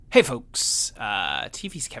Hey folks,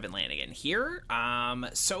 TV's Kevin Lanigan here.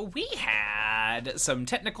 So we had some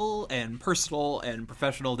technical and personal and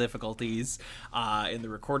professional difficulties in the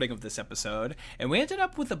recording of this episode, and we ended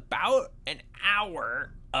up with about an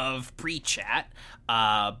hour of pre-chat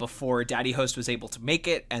before Daddy Host was able to make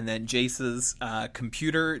it, and then Jace's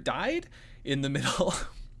computer died in the middle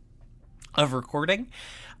of recording.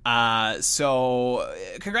 So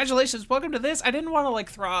congratulations, welcome to this. I didn't want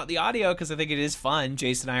to throw out the audio because I think it is fun.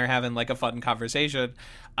 Jason and I are having a fun conversation.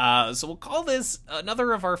 So we'll call this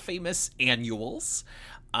another of our famous annuals.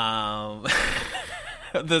 This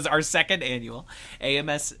is our second annual,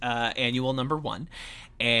 AMS annual number 1.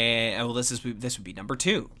 And well, this would be number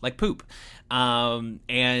 2, like poop.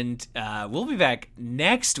 And we'll be back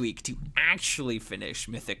next week to actually finish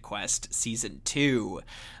Mythic Quest Season 2.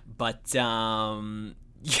 But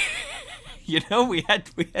we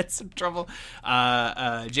had some trouble.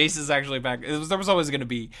 Jason's actually back. There was always going to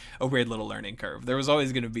be a weird little learning curve. There was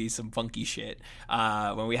always going to be some funky shit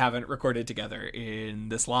when we haven't recorded together in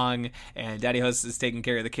this long, and Daddy Host is taking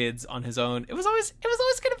care of the kids on his own. It was always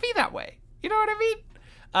going to be that way. You know what I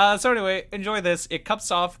mean? So anyway, enjoy this. It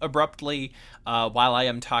cuts off abruptly while I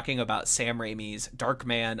am talking about Sam Raimi's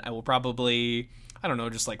Darkman. I will probably,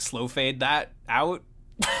 just slow fade that out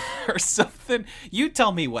or something. You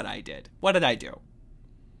tell me what I did. What did I do?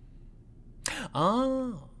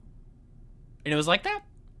 Oh. And it was like that?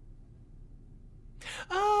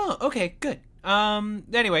 Oh, okay, good.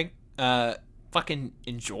 Anyway, fucking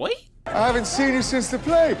enjoy? I haven't seen you since the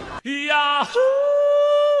play. Yahoo!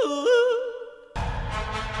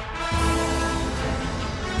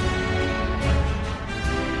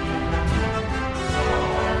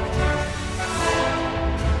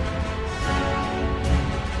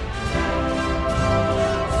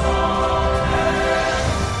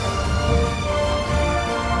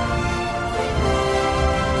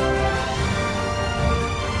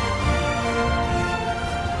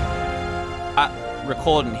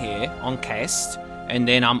 Recording here on Cast, and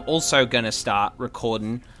then I'm also gonna start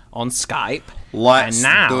recording on Skype. Let's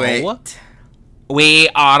do it. We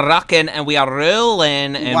are rocking and we are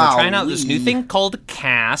rolling, and we're trying out this new thing called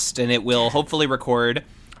Cast, and it will hopefully record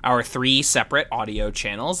our 3 separate audio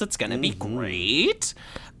channels. It's gonna be great.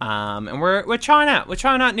 And we're trying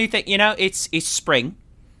out new things. It's spring,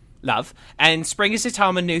 love, and spring is the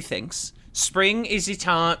time of new things. Spring is the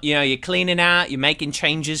time, you're cleaning out, you're making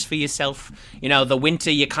changes for yourself. The winter,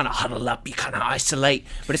 you kind of huddle up, you kind of isolate.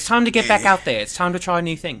 But it's time to get back out there. It's time to try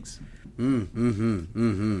new things.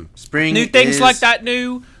 Spring new things is... like that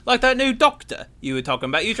new doctor you were talking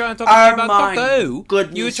about. You were trying to talk to me about Doctor Who.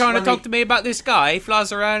 Goodness, you were trying to talk to me about this guy who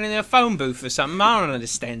flies around in a phone booth or something. I don't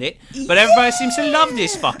understand it. But everybody seems to love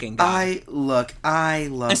this fucking guy. I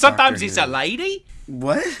love And sometimes Doctor it's Who. a lady.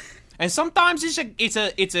 What? And sometimes it's a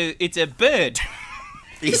bird.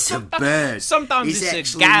 It's a bird. Sometimes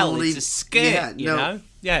it's a gal. It's a skirt.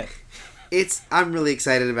 Yeah. I'm really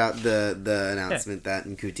excited about the announcement that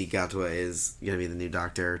Nkuti Gatwa is going to be the new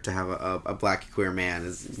Doctor. To have a black queer man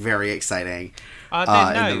is very exciting. I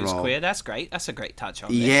didn't know he was queer. That's great. That's a great touch on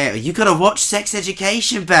it. Yeah, you gotta watch Sex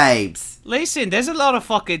Education, babes. Listen, there's a lot of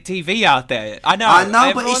fucking TV out there. I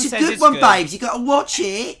know, but it's a good one, babes. You gotta watch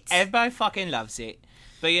it. Everybody fucking loves it.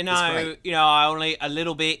 But I'm only a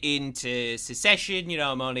little bit into Secession.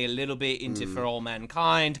 I'm only a little bit into For All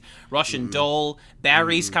Mankind, Russian Doll,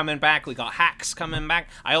 Barry's coming back. We got Hacks coming back.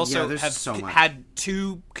 I also have had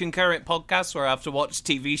 2 concurrent podcasts where I have to watch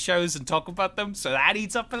TV shows and talk about them, so that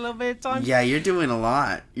eats up a little bit of time. Yeah, you're doing a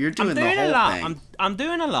lot. You're doing the whole thing. I'm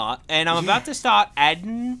doing a lot, and I'm about to start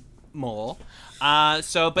adding more.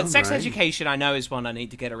 Sex Education I know is one I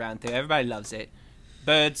need to get around to. Everybody loves it.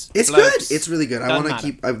 Birds. It's blokes, good. It's really good. I want to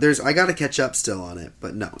keep. I got to catch up still on it,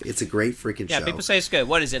 but no, it's a great freaking show. Yeah, people say it's good.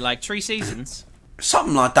 What is it, 3 seasons?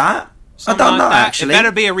 Something like that. I don't know actually. It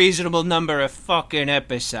better be a reasonable number of fucking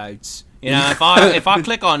episodes. If I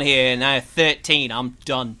click on here and they're 13, I'm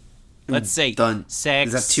done. Let's see. Done.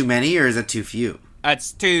 Sex. Is that too many or is that too few?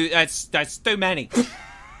 That's too many.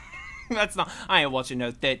 That's not. I ain't watching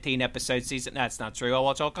no 13 episode season. That's not true. I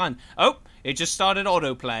watch all kinds. Oh, it just started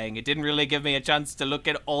auto playing. It didn't really give me a chance to look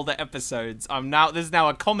at all the episodes. There's now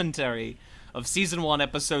a commentary of season 1,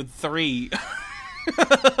 episode 3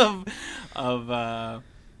 of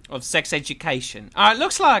Sex Education. It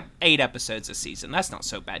looks like 8 episodes a season. That's not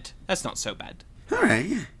so bad. All right.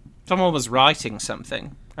 Yeah. Someone was writing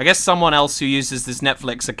something. I guess someone else who uses this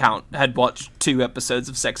Netflix account had watched 2 episodes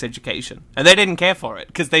of Sex Education, and they didn't care for it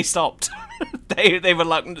because they stopped. they were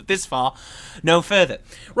like, this far, no further.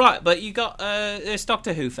 Right, but you got this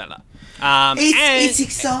Doctor Who fella. It's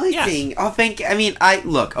exciting. Yeah.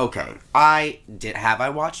 Have I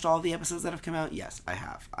watched all the episodes that have come out? Yes, I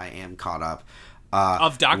have. I am caught up.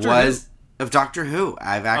 Of Doctor Who? Of Doctor Who.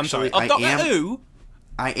 I'm sorry. Of Doctor Who?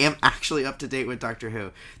 I am actually up to date with Doctor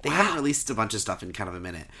Who. They haven't released a bunch of stuff in kind of a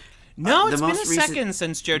minute. No, it's been a second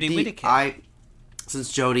since Jodie Whittaker.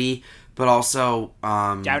 Since Jodie, but also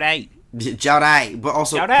Jodie, but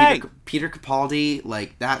also Jodie. Peter Capaldi.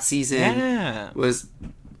 Like that season was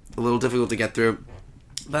a little difficult to get through.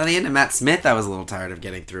 By the end of Matt Smith, I was a little tired of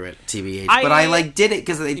getting through it. TBH, but I did it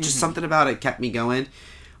because just something about it kept me going.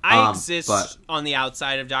 I exist on the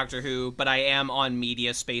outside of Doctor Who, but I am on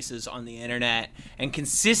media spaces on the internet, and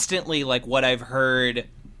consistently, like, what I've heard,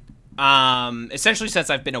 essentially since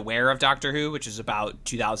I've been aware of Doctor Who, which is about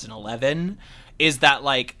 2011, is that,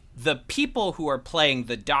 like, the people who are playing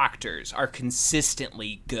the doctors are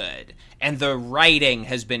consistently good, and the writing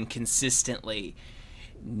has been consistently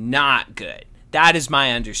not good. That is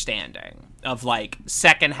my understanding of, like,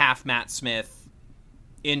 second half Matt Smith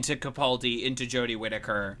into Capaldi, into Jodie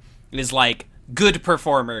Whittaker, is like good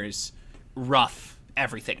performers, rough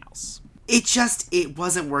everything else. It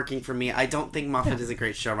wasn't working for me. I don't think Moffat is a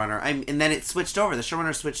great showrunner. And then it switched over. The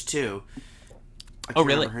showrunner switched too. I can't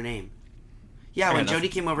remember her name. Yeah, when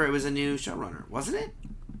Jodie came over, it was a new showrunner, wasn't it?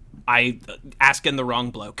 I asking the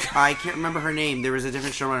wrong bloke. I can't remember her name. There was a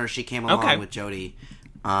different showrunner. She came along with Jodie.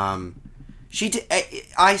 She did.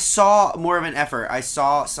 I saw more of an effort. I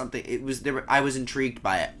saw something. It was there. I was intrigued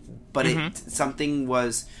by it, but something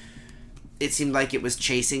was. It seemed like it was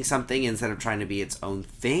chasing something instead of trying to be its own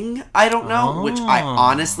thing. I don't know, which I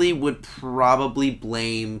honestly would probably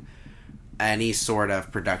blame any sort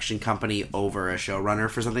of production company over a showrunner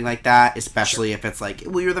for something like that, especially if it's like,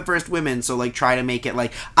 well, you're the first women, so like try to make it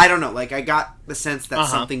like, I don't know, like I got the sense that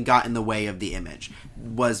something got in the way of the image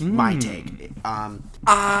was my take.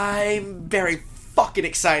 I'm very fucking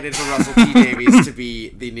excited for Russell T Davies to be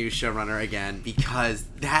the new showrunner again, because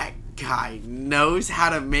that guy knows how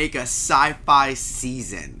to make a sci-fi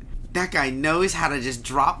season. That guy knows how to just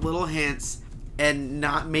drop little hints and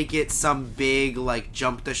not make it some big, like,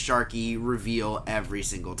 jump the sharky reveal every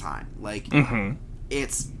single time. Like, I'm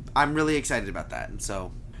really excited about that. And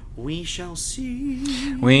so, we shall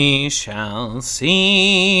see. We shall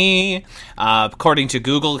see. According to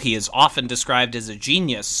Google, he is often described as a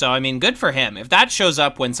genius. So, I mean, good for him. If that shows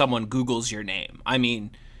up when someone Googles your name, I mean,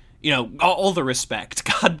 you know, all the respect.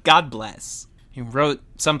 God bless. He wrote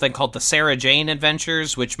something called the Sarah Jane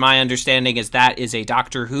Adventures, which my understanding is that is a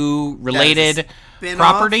Doctor Who related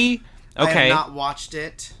property. Okay. I have not watched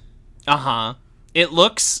it. It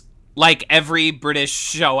looks like every British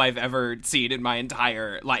show I've ever seen in my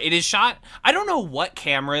entire life. It is shot. I don't know what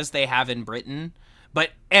cameras they have in Britain,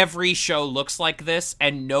 but every show looks like this,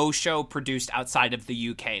 and no show produced outside of the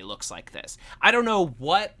UK looks like this. I don't know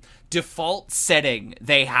what default setting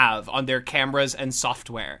they have on their cameras and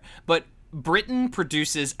software, but Britain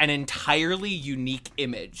produces an entirely unique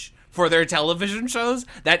image for their television shows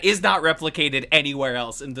that is not replicated anywhere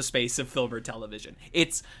else in the space of film or television.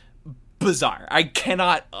 It's bizarre. I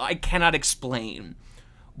cannot explain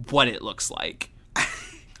what it looks like.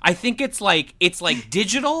 I think it's like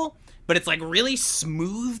digital, but it's like really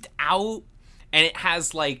smoothed out, and it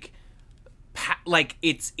has like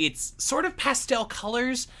it's sort of pastel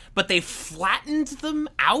colors, but they flattened them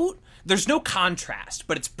out. There's no contrast,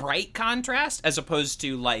 but it's bright contrast, as opposed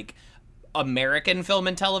to, like, American film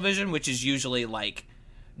and television, which is usually, like,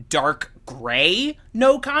 dark gray,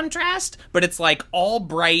 no contrast, but it's, like, all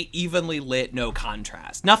bright, evenly lit, no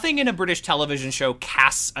contrast. Nothing in a British television show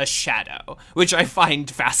casts a shadow, which I find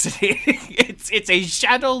fascinating. It's a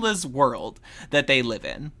shadowless world that they live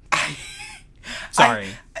in. Sorry.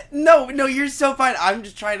 No, you're so fine. I'm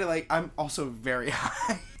just trying to, like, I'm also very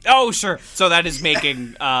high. Oh, sure. So that is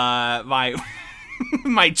making my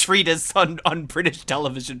treatise on British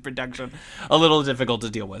television production a little difficult to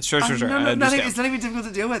deal with. Sure. No, it's not even difficult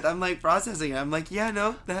to deal with. I'm like processing it. I'm like, yeah,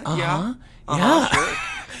 no, that, yeah. Sure.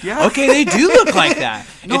 Yeah. Okay, they do look like that.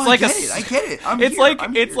 No, it's like I get it.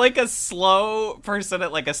 It's like a slow person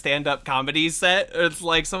at like a stand-up comedy set. It's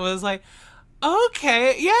like someone is like,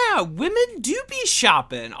 okay, yeah, women do be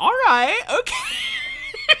shopping. All right, okay.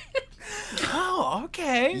 Oh,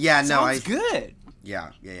 okay. Yeah, no, sounds good.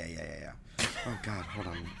 Yeah. Oh God, hold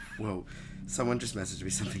on. Whoa. Someone just messaged me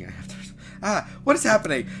something I have to... what is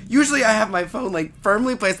happening? Usually I have my phone, like,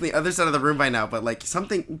 firmly placed on the other side of the room by now, but, like,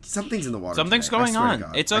 something's in the water. Something's today. going on.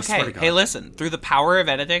 It's okay. Hey, listen, through the power of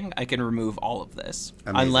editing, I can remove all of this.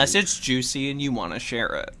 Amazing. Unless it's juicy and you want to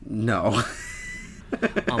share it. No.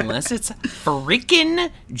 Unless it's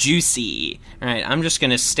freaking juicy. All right, I'm just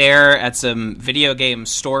going to stare at some video game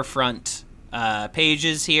storefront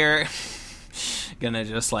pages here. Gonna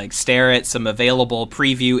just like stare at some available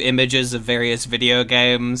preview images of various video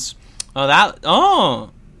games.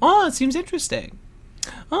 Oh, it seems interesting.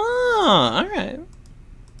 Oh, all right.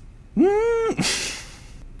 You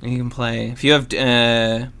can play if you have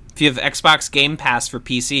Xbox Game Pass for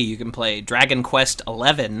PC. You can play Dragon Quest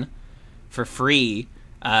XI for free.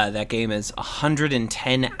 That game is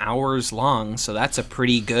 110 hours long, so that's a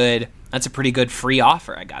pretty good free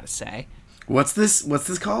offer, I gotta say. What's this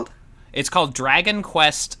called? It's called Dragon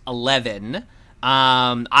Quest XI.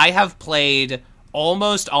 I have played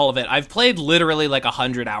almost all of it. I've played literally like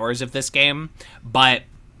 100 hours of this game, but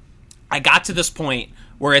I got to this point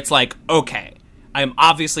where it's like, okay, I'm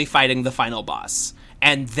obviously fighting the final boss.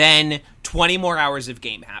 And then 20 more hours of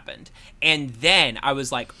game happened. And then I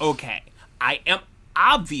was like, okay, I am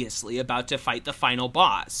obviously about to fight the final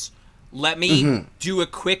boss. Let me do a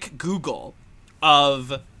quick Google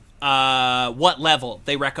of... what level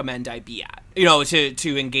they recommend I be at,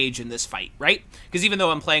 to engage in this fight, right? Because even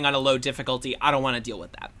though I'm playing on a low difficulty, I don't want to deal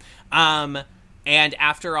with that. And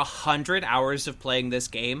after 100 hours of playing this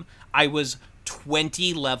game, I was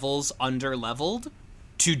 20 levels under-leveled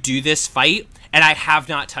to do this fight, and I have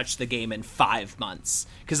not touched the game in 5 months.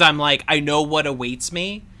 Because I'm like, I know what awaits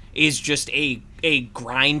me is just a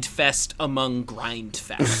grind fest among grind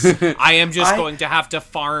fests. I am just going to have to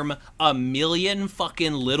farm 1 million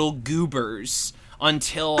fucking little goobers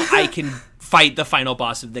until I can fight the final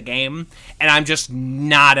boss of the game, and I'm just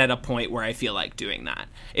not at a point where I feel like doing that.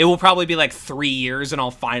 It will probably be like 3 years and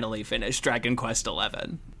I'll finally finish Dragon Quest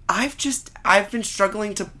XI. I've been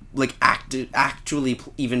struggling to like actually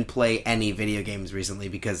even play any video games recently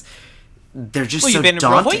because they're just so daunting. Well, you've been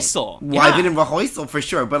in Rehearsal. Well, I've been in Rehearsal for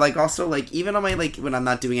sure, but like also like even on my like when I'm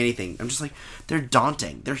not doing anything, I'm just like they're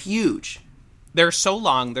daunting. They're huge. They're so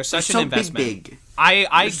long. They're such an investment. Big.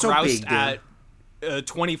 I groused at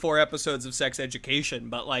 24 episodes of Sex Education,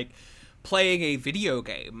 but like playing a video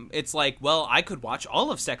game, it's like, well, I could watch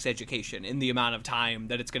all of Sex Education in the amount of time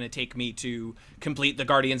that it's going to take me to complete the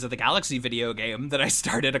Guardians of the Galaxy video game that I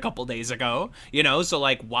started a couple days ago. So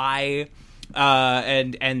like why?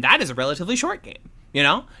 And that is a relatively short game.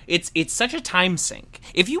 It's such a time sink.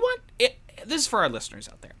 If you want it, this is for our listeners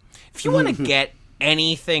out there. If you want to get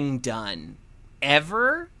anything done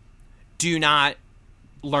ever, do not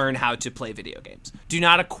learn how to play video games. Do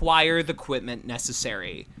not acquire the equipment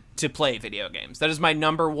necessary to play video games. That is my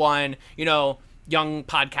number one, young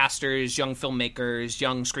podcasters, young filmmakers,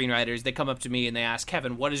 young screenwriters, they come up to me and they ask,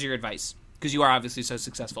 Kevin, what is your advice? Because you are obviously so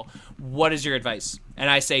successful. What is your advice? And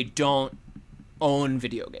I say, don't own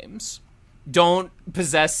video games. Don't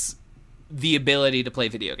possess the ability to play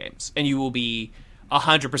video games, and you will be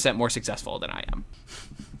 100% more successful than I am.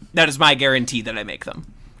 That is my guarantee that I make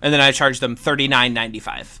them. And then I charge them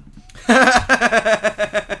 $39.95.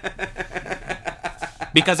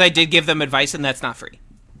 Because I did give them advice, and that's not free.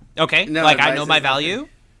 Okay? No, I know my value.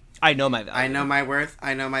 I know my value. I know my worth.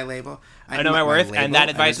 I know my label. I know my worth, and that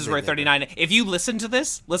advice is worth $39. If you listen to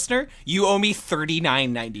this, listener, you owe me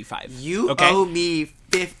 $39.95. You owe me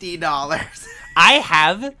 $50. I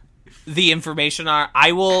have the information.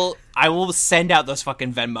 I will send out those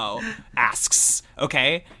fucking Venmo asks.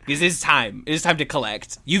 Okay, because it is time. It is time to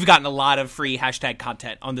collect. You've gotten a lot of free hashtag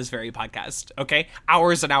content on this very podcast. Okay,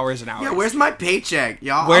 hours and hours and hours. Yeah, where's my paycheck,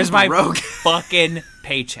 y'all? Where's my fucking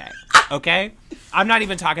paycheck? Okay. I'm not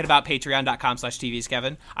even talking about patreon.com/TVs,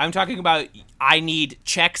 Kevin. I'm talking about I need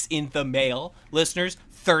checks in the mail. Listeners,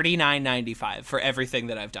 $39.95 for everything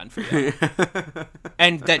that I've done for you.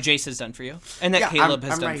 And that Jace has done for you. And that Caleb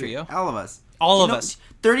has done for you. All of us. All of us.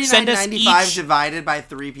 $39.95 divided by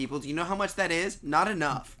 3 people. Do you know how much that is? Not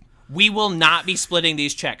enough. We will not be splitting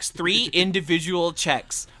these checks. 3 individual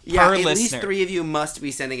checks per listener. At least 3 of you must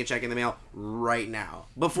be sending a check in the mail right now.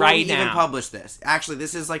 Before we even publish this. Actually,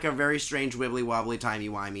 this is like a very strange wibbly-wobbly,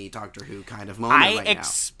 timey-wimey Doctor Who kind of moment right now. I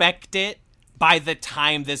expect it by the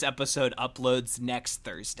time this episode uploads next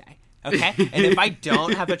Thursday. Okay? And if I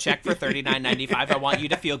don't have a check for $39.95, I want you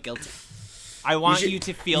to feel guilty. I want you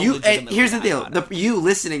to feel legitimately. Here's the deal. You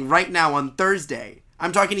listening right now on Thursday.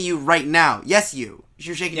 I'm talking to you right now. Yes, you.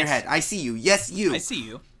 You're shaking your head. I see you. Yes, you. I see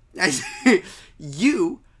you.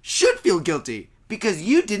 You should feel guilty because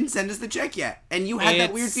you didn't send us the check yet. And you had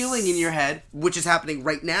that weird feeling in your head, which is happening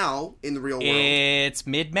right now in the real world. It's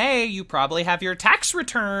mid-May. You probably have your tax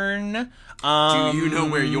return. Do you know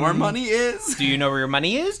where your money is? Do you know where your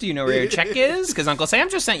money is? Do you know where your check is? Because Uncle Sam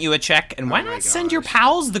just sent you a check, and why not send your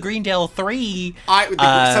pals the Greendale 3?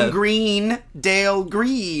 Some Greendale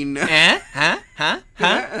Green. Huh?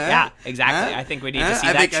 Yeah, exactly. I think we need to see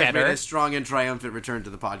that cheddar. I've made a strong and triumphant return to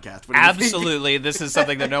the podcast. Absolutely. This is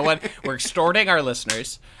something that we're extorting our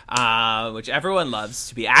listeners, which everyone loves,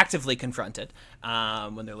 to be actively confronted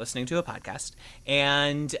when they're listening to a podcast.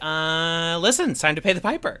 And listen, it's time to pay the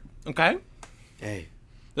piper, okay? Hey.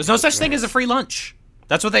 There's no such thing as a free lunch.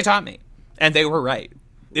 That's what they taught me. And they were right.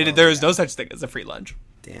 There is no such thing as a free lunch.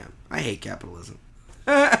 Damn. I hate capitalism.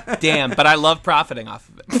 Damn, but I love profiting off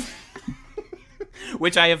of it.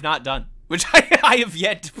 Which I have not done. Which I have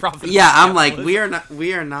yet to profit. Yeah, I'm like, we are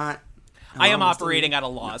not. I am operating at a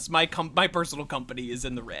loss. My personal company is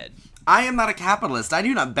in the red. I am not a capitalist. I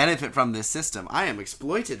do not benefit from this system. I am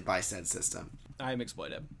exploited by said system. I am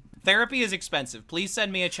exploited. Therapy is expensive. Please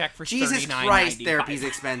send me a check for $39.95. Jesus Christ, therapy's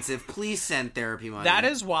expensive. Please send therapy money. That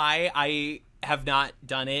is why I have not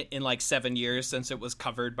done it in like 7 years since it was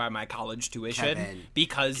covered by my college tuition.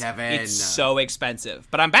 Because it's so expensive.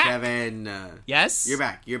 But I'm back. Kevin. Yes? You're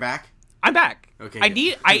back? I'm back.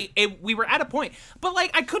 Okay. We were at a point, but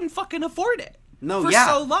like I couldn't fucking afford it. No, for yeah.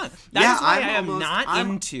 so long. That's why I am not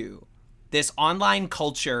into this online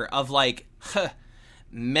culture of like,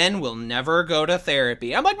 men will never go to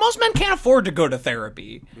therapy. I'm like, most men can't afford to go to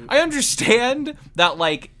therapy. I understand that,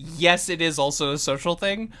 like, yes, it is also a social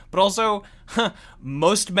thing, but also,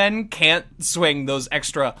 most men can't swing those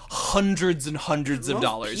extra hundreds and hundreds of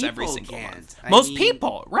dollars every single month. Most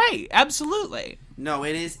people, right? Absolutely. No,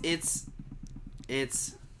 it's.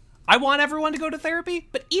 I want everyone to go to therapy,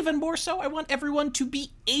 but even more so, I want everyone to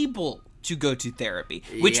be able to go to therapy,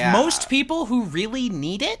 which most people who really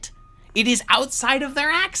need it is outside of their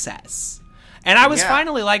access. And I was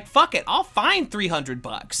finally like, fuck it, I'll find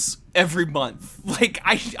 $300 every month. Like,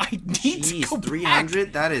 I need to go $300?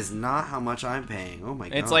 back. That is not how much I'm paying. Oh my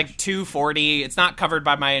god. It's like $240. It's not covered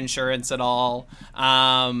by my insurance at all.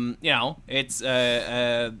 It's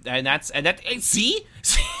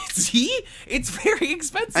see, it's very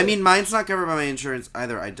expensive. I mean, mine's not covered by my insurance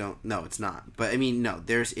either. I don't. No, it's not. But I mean, no.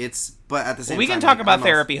 But at the same time, we can talk about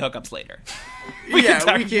therapy hookups later. We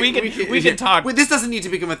can talk. This doesn't need to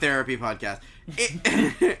become a therapy podcast.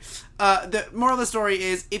 The moral of the story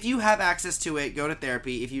is, if you have access to it, go to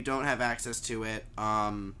therapy. If you don't have access to it,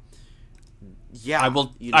 I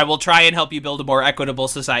will try and help you build a more equitable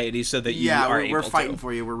society so that you are able to. We're fighting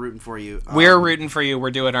for you. We're rooting for you. We're rooting for you.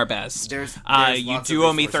 We're doing our best. There's you do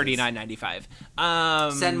owe me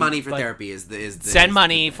 $39.95. Send money for therapy. Send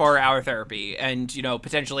money for our therapy, and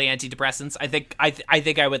potentially antidepressants. I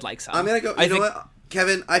think I would like some. I'm gonna go. You know what,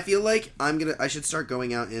 Kevin? I feel like I should start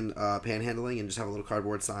going out and panhandling and just have a little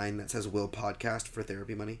cardboard sign that says "Will Podcast for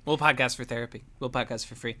Therapy Money." We'll podcast for therapy. We'll podcast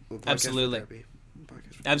for free. Absolutely.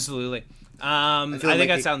 Absolutely. I think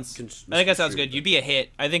that sounds good. You'd be a hit.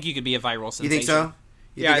 I think you could be a viral sensation. You think so?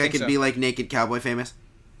 You think I could be like Naked Cowboy famous?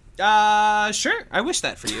 Sure. I wish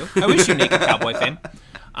that for you. I wish you Naked Cowboy fame.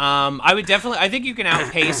 I think you can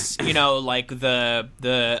outpace, like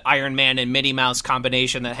the Iron Man and Minnie Mouse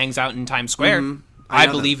combination that hangs out in Times Square. Mm-hmm. I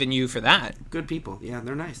believe in you for that. Good people. Yeah,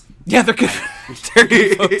 they're nice. Yeah, they're good. They're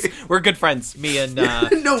good folks. We're good friends. Me and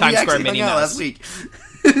Times Square Minnie Mouse. Last week.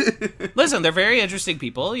 Listen, they're very interesting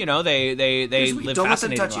people. They live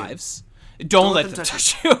fascinating lives. Don't let them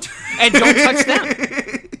touch you. And don't touch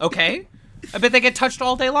them. Okay? I bet they get touched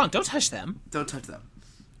all day long. Don't touch them. Don't touch them.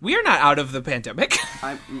 We are not out of the pandemic.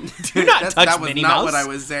 Do not touch Minnie Mouse. That was not what I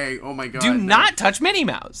was saying. Oh my god. Do not touch Minnie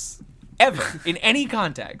Mouse. Ever. In any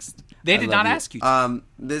context. They did not ask you to.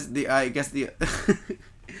 I guess the...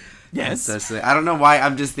 Yes. I don't know why.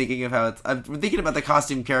 I'm just thinking of how I'm thinking about the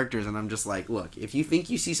costume characters, and I'm just like, look, if you think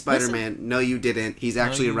you see Spider-Man, no, you didn't. He's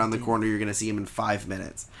actually around the corner. You're going to see him in 5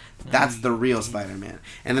 minutes. That's the real Spider-Man.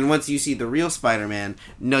 And then once you see the real Spider-Man,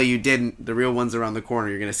 no, you didn't. The real one's around the corner.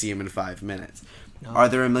 You're going to see him in 5 minutes. No. Are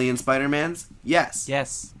there a million Spider-Mans? Yes.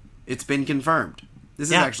 Yes. It's been confirmed. This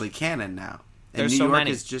is actually canon now. And There's New so York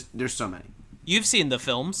many. is just, there's so many. You've seen the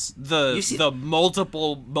films, the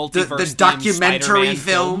multiple multiverse the documentary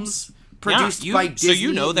films produced by Disney. So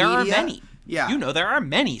you know there are many. Yeah, you know there are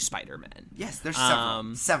many Spider-Men. Yes, there's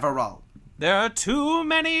several. There are too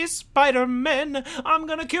many Spider-Men. I'm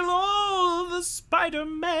gonna kill all the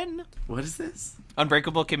Spider-Men. What is this?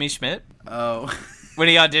 Unbreakable Kimmy Schmidt. Oh, when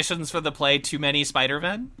he auditions for the play Too Many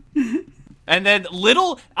Spider-Men. And then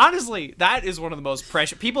honestly, that is one of the most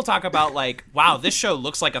precious. People talk about like, wow, this show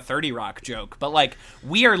looks like a 30 Rock joke, but like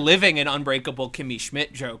we are living an Unbreakable Kimmy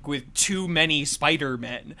Schmidt joke with too many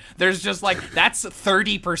Spider-Men. There's just like, that's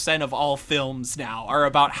 30% of all films now are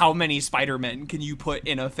about how many Spider-Men can you put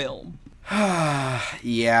in a film.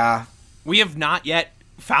 Yeah. We have not yet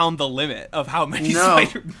found the limit of how many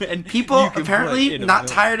Spider-Men people you can apparently put in a not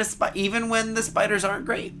film. tired of even when the spiders aren't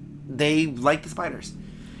great. They like the spiders.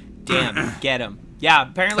 Damn, get him. Yeah,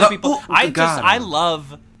 apparently people... God. I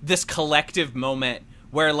love this collective moment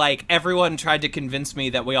where, like, everyone tried to convince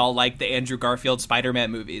me that we all liked the Andrew Garfield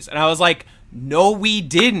Spider-Man movies. And I was like, no, we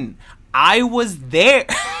didn't. I was there.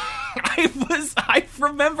 I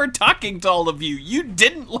remember talking to all of you. You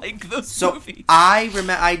didn't like those movies. I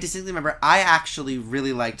distinctly remember, I actually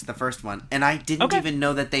really liked the first one, and I didn't even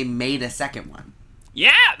know that they made a second one.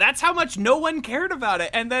 Yeah, that's how much no one cared about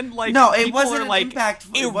it. And then, like, no, it people wasn't are, like,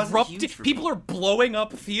 impactful. It wasn't huge for people me. are blowing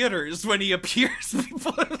up theaters when he appears.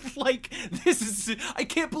 People are like, I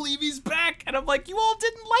can't believe he's back. And I'm like, you all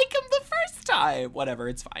didn't like him the first time. Whatever,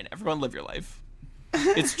 it's fine. Everyone live your life.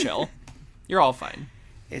 It's chill. You're all fine.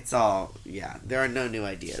 It's all, yeah, there are no new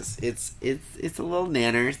ideas. It's a little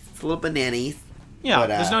nanners. It's a little bananas. Yeah, but,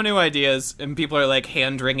 there's no new ideas, and people are like,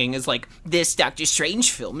 hand-wringing is like, this Doctor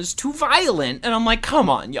Strange film is too violent. And I'm like, come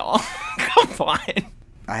on, y'all. Come on.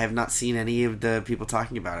 I have not seen any of the people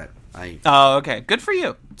talking about it. Oh, okay. Good for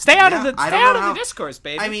you. Stay out of the discourse,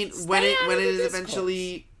 baby. I mean, when it is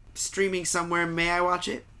eventually streaming somewhere, may I watch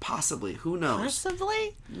it? Possibly. Who knows?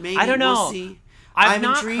 Possibly? Maybe. I don't know. We'll see. I've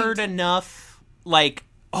not heard enough, like,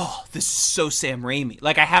 oh, this is so Sam Raimi.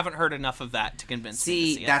 Like, I haven't heard enough of that to convince me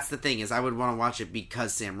to see it. That's the thing, is I would want to watch it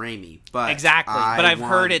because Sam Raimi. But exactly. But I've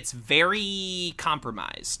heard it's very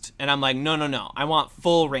compromised. And I'm like, no. I want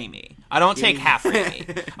full Raimi. I don't take half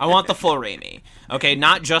Raimi. I want the full Raimi. Okay,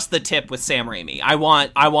 not just the tip with Sam Raimi. I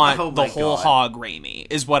want the whole hog Raimi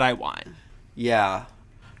is what I want. Yeah.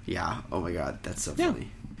 Yeah. Oh my god, that's so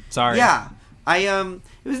funny. Sorry. Yeah. It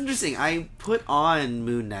was interesting. I put on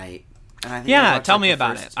Moon Knight. And I think tell me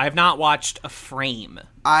about it. I've not watched a frame.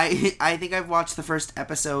 I think I've watched the first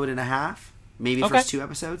episode and a half, maybe first 2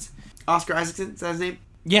 episodes. Oscar Isaacson, is that his name?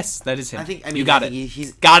 Yes, that is him. You got it.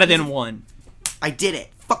 He's got it in one. I did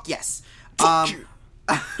it. Fuck yes. I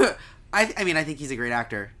think he's a great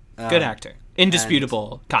actor. Good actor.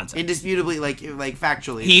 Indisputable concept. Indisputably, like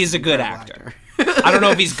factually, he's a good actor. I don't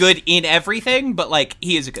know if he's good in everything, but like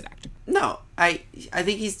he is a good actor. No, I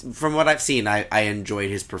think he's, from what I've seen, I enjoyed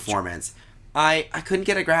his performance. I couldn't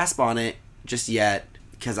get a grasp on it just yet,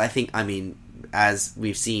 because as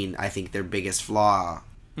we've seen, I think their biggest flaw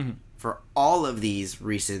for all of these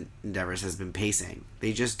recent endeavors has been pacing.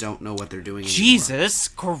 They just don't know what they're doing anymore. Jesus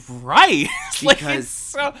Christ! Because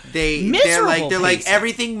so they're like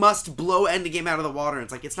everything must blow Endgame out of the water.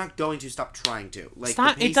 It's like, it's not going to. Stop trying to. Like,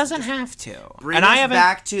 it doesn't have to. Bring us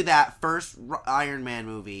back to that first Iron Man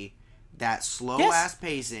movie. That slow ass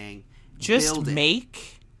pacing. Just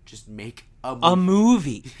make a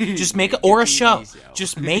movie. Just make a show.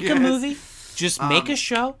 Just make a movie. Just make a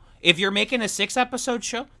show. If you're making a 6-episode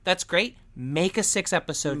show, that's great. Make a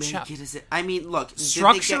 6-episode show. Look,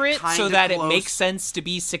 structure it so that it makes sense to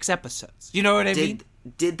be 6 episodes. You know what I mean?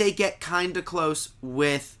 Did they get kind of close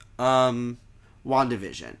with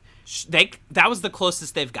WandaVision? That was the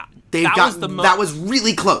closest they've gotten. That was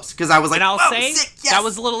really close, because I was like, and I'll say sick, yes! That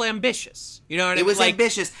was a little ambitious. You know what I mean? It was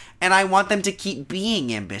ambitious, and I want them to keep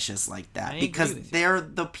being ambitious like that, because they're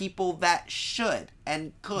the people that should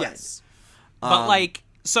and could. Yes. But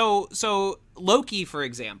so Loki, for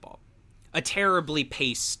example, a terribly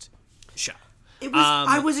paced show. It was.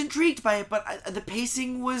 I was intrigued by it, but the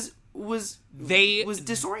pacing was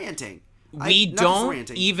disorienting. We don't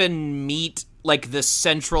even meet like the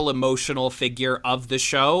central emotional figure of the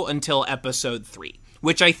show until episode 3,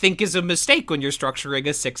 which I think is a mistake when you're structuring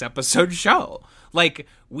a 6-episode show. Like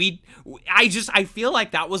I feel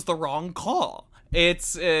like that was the wrong call.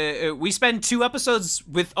 It's we spend 2 episodes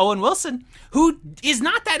with Owen Wilson, who is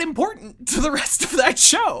not that important to the rest of that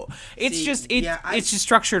show. It's just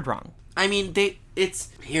structured wrong. I mean,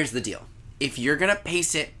 here's the deal. If you're gonna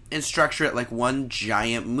pace it and structure it like one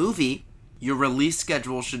giant movie, your release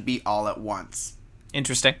schedule should be all at once.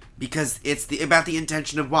 Interesting. Because it's about the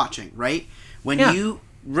intention of watching, right? When you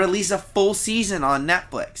release a full season on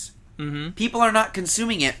Netflix, people are not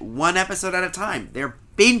consuming it 1 episode at a time. They're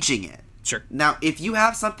binging it. Sure. Now, if you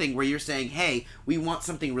have something where you're saying, hey, we want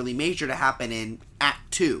something really major to happen in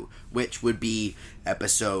Act 2, which would be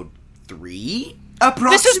episode 3,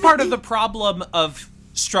 approximately. This is part of the problem of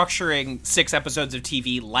structuring 6 episodes of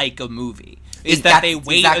TV like a movie. is that they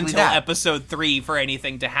wait until episode 3 for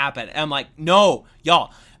anything to happen. And I'm like, no,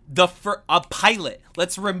 y'all, a pilot.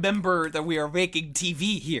 Let's remember that we are making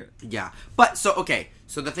TV here. Yeah, but so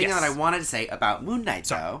the thing that I wanted to say about Moon Knight,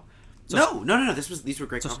 though. No. These were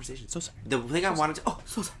great conversations. So sorry. The thing I wanted to. Oh,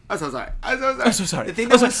 so sorry. I'm so sorry. I'm so sorry. The thing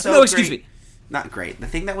that was so no, excuse me. Not great. The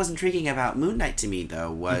thing that was intriguing about Moon Knight to me,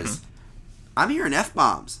 though, was I'm hearing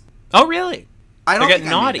F-bombs. Oh, really? I don't think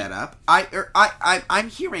I made that up. I'm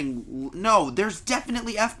hearing there's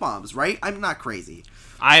definitely F-bombs, right? I'm not crazy.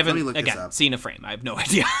 I haven't seen a frame. I have no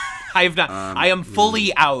idea. I have not. I am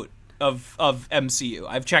fully out of MCU.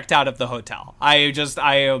 I've checked out of the hotel. I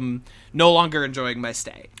am no longer enjoying my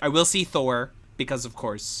stay. I will see Thor because of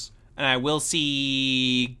course, and I will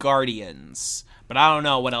see Guardians, but I don't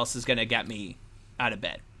know what else is going to get me out of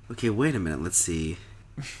bed. Okay, wait a minute. Let's see.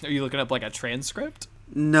 Are you looking up like a transcript?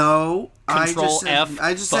 No. Control F.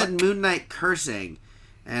 I just said Moon Knight cursing,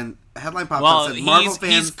 and headline popped up said Marvel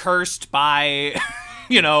fans. He's cursed by,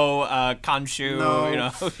 Khonshu. No.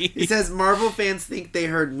 He says Marvel fans think they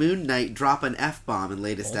heard Moon Knight drop an F-bomb in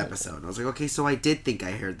latest episode. And I was like, okay, so I did think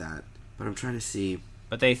I heard that, but I'm trying to see.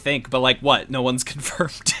 But they think, but like what? No one's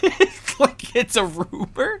confirmed it. Like it's a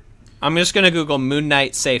rumor. I'm just gonna Google Moon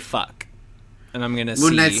Knight say fuck, and I'm gonna see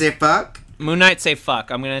Moon Knight say fuck. Moon Knight say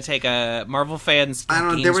fuck. I'm gonna take a Marvel fans. I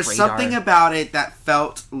don't know. There was radar. Something about it that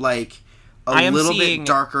felt like a little bit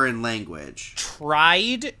darker in language.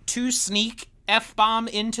 Tried to sneak F-bomb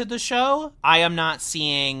into the show. I am not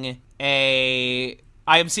seeing I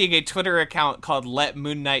am seeing a Twitter account called Let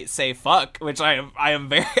Moon Knight Say Fuck, which I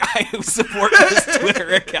support this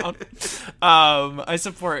Twitter account. I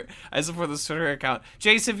support this Twitter account.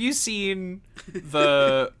 Jace, have you seen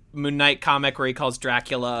the Moon Knight comic where he calls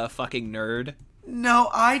Dracula a fucking nerd? No,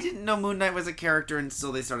 I didn't know Moon Knight was a character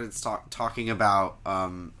until they started talking about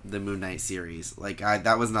the Moon Knight series. Like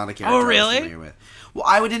that was not a character I was familiar with. Well,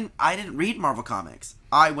 I didn't read Marvel comics.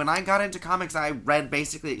 When I got into comics, I read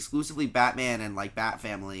basically exclusively Batman and like Bat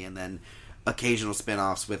Family, and then occasional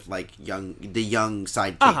spin-offs with like the young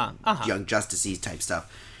sidekick, Young Justices type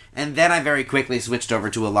stuff. And then I very quickly switched over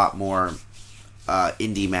to a lot more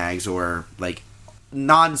indie mags or like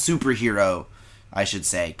non-superhero, I should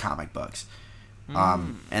say, comic books.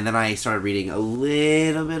 And then I started reading a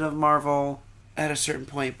little bit of Marvel at a certain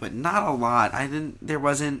point, but not a lot. There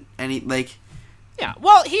wasn't any, like... Yeah,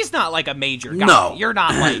 well, he's not like a major guy. No. You're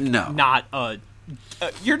not like,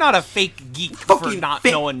 you're not a fake geek for not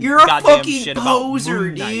knowing you're goddamn a shit poser, about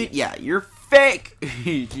Moon Knight. dude. Yeah, you're fake.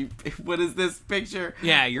 What is this picture?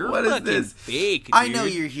 Yeah, you're fucking fake, dude. I know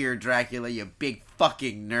you're here, Dracula, you big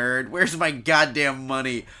fucking nerd. Where's my goddamn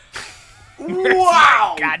money?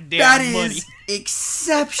 Wow! That is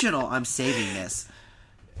exceptional. I'm saving this.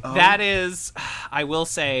 Oh. That is, I will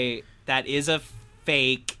say, that is a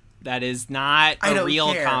fake. That is not a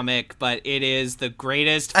real comic, but it is the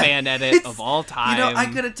greatest fan edit of all time. I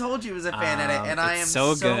could have told you it was a fan edit, and I am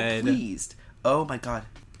so good. Pleased. Oh my god.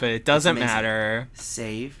 But it doesn't matter.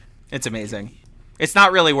 Save. It's amazing. It's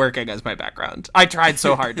not really working as my background. I tried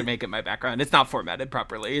so hard to make it my background. It's not formatted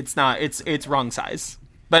properly. It's not. It's wrong size.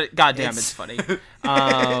 But goddamn, it's funny.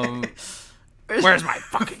 Where's my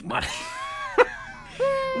fucking money?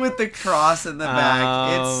 With the cross in the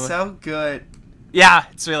back. It's so good. Yeah,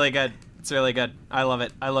 it's really good. It's really good. I love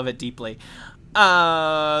it. I love it deeply.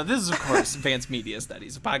 This is, of course, Advanced Media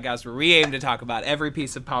Studies, a podcast where we aim to talk about every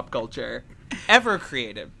piece of pop culture ever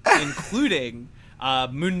created, including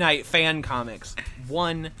Moon Knight fan comics,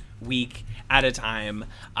 1 week at a time.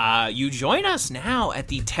 You join us now at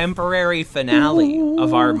the temporary finale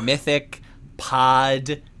of our Mythic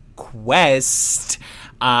Pod Quest.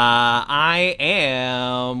 I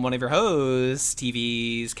am one of your hosts,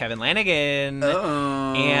 TV's Kevin Lanigan, and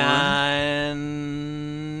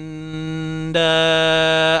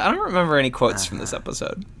I don't remember any quotes from this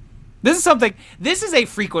episode. This is a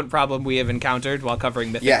frequent problem we have encountered while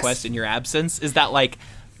covering Mythic Quest in your absence, is that like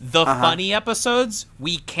the funny episodes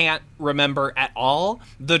we can't remember at all.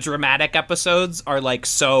 The dramatic episodes are like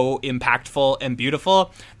so impactful and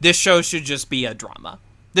beautiful. This show should just be a drama.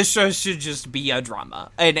 This show should just be a drama,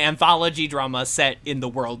 an anthology drama set in the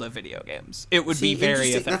world of video games. It would be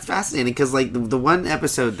very effective. That's fascinating, because like the one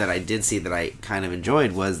episode that I did see that I kind of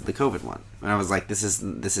enjoyed was the COVID one, and I was like, this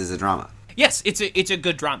is a drama. Yes, it's a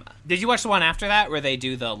good drama. Did you watch the one after that where they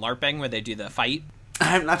do the LARPing, where they do the fight?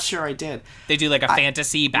 I'm not sure I did. They do like a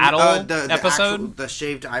fantasy battle episode. The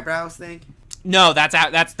shaved eyebrows thing. No, that's the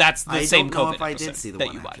same COVID episode. I don't know if I did see the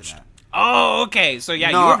one you watched. That. Oh, okay. So yeah,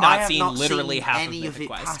 you have not seen literally half of Mythic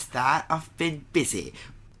Quest. Past that, I've been busy.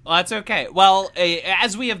 Well, that's okay. Well,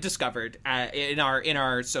 as we have discovered in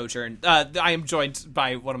our sojourn, I am joined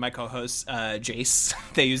by one of my co-hosts, Jace.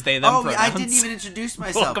 They use they them pronouns. I didn't even introduce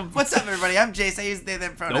myself. Welcome. What's up, everybody? I'm Jace. I use they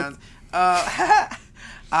them pronouns. Nope.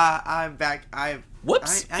 I'm back.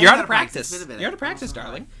 Whoops! I You're out gotta of practice. It's been a minute. You're out of practice,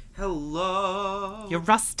 darling. Hello. You're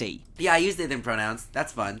rusty. Yeah, I use they them pronouns.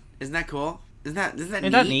 That's fun. Isn't that cool? Isn't that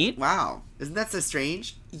Isn't that neat? Wow. Isn't that so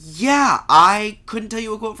strange? Yeah, I couldn't tell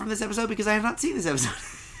you a quote from this episode because I have not seen this episode.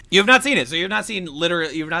 You have not seen it, so you've not seen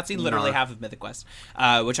literally No. half of Mythic Quest,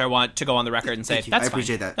 which I want to go on the record and say Thank you. that's I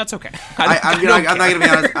appreciate fine. that. That's okay. I'm not gonna be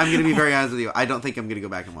honest. I'm gonna be very honest with you. I don't think I'm gonna go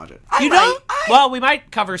back and watch it. You know? Well, we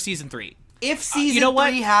might cover season 3. If season you know what?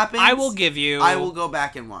 3 happens, I will give you. I will go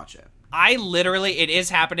back and watch it. It is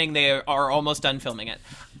happening. They are almost done filming it.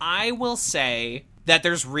 I will say that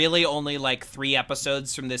there's really only like 3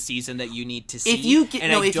 episodes from this season that you need to see. If you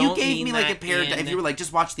don't gave mean me like a that pair, if you were like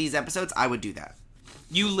just watch these episodes, I would do that.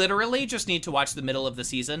 You literally just need to watch the middle of the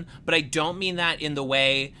season, but I don't mean that in the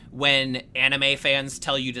way when anime fans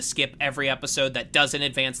tell you to skip every episode that doesn't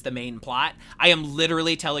advance the main plot. I am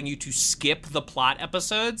literally telling you to skip the plot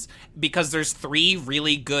episodes because there's 3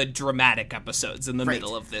 really good dramatic episodes in the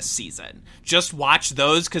middle of this season. Just watch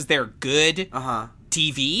those because they're good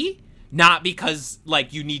TV, not because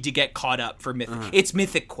like you need to get caught up for Mythic. It's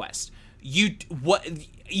Mythic Quest. You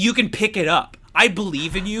can pick it up. I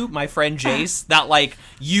believe in you, my friend Jace, that like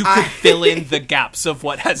you could fill in the gaps of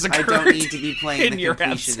what has occurred. I don't need to be playing the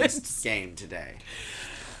completionist absence. game today.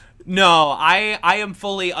 No, I am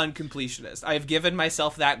fully uncompletionist. I have given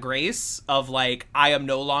myself that grace of like I am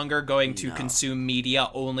no longer going to consume media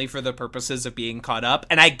only for the purposes of being caught up,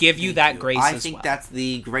 and I give you that grace as well. I think that's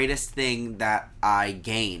the greatest thing that I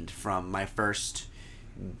gained from my first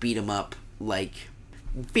beat 'em up like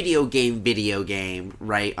video game,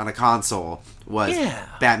 right, on a console was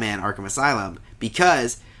Batman Arkham Asylum,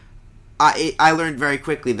 because I learned very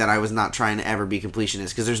quickly that I was not trying to ever be completionist,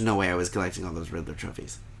 because there's no way I was collecting all those Riddler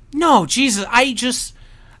trophies. No, Jesus,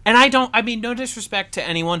 I mean, no disrespect to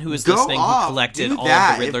anyone who is listening who collected all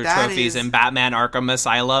of the Riddler trophies in Batman Arkham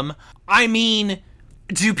Asylum. I mean,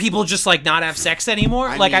 do people just, like, not have sex anymore?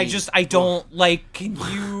 I don't, like, can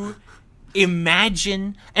you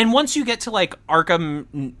imagine? And once you get to, like, Arkham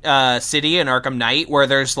City and Arkham Knight, where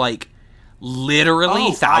there's, like,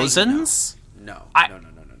 literally thousands. No.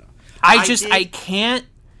 I can't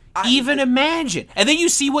even imagine. And then you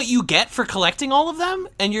see what you get for collecting all of them,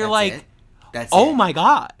 and you're That's oh my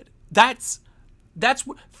god, that's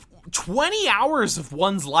 20 hours of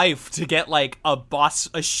one's life to get like a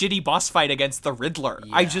shitty boss fight against the Riddler.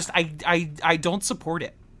 Yeah. I don't support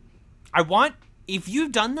it. If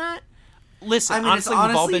you've done that, listen, I mean, honestly,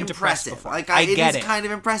 we've all been depressed before. Like, I get it. It is kind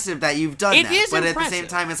of impressive that you've done that. Is but impressive. At the same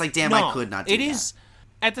time, it's like, damn, I could not do that. It is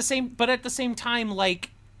at the same time, like,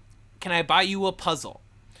 can I buy you a puzzle?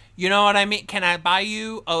 You know what I mean? Can I buy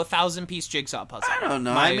you a 1,000-piece jigsaw puzzle? I don't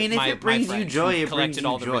know. I mean, if it brings you joy, it brings you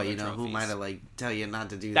joy. You know, who might have, like, tell you not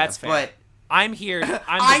to do that. That's fair. But I'm here.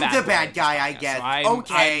 I'm the bad guy, I guess.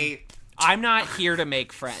 Okay. I'm not here to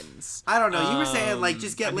make friends. I don't know. You were saying, like,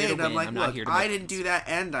 just get laid. And I'm like, look, I didn't do that,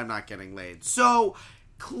 and I'm not getting laid. So,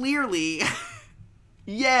 clearly,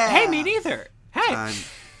 yeah. Hey, me neither. Hey.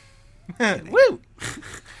 Woo.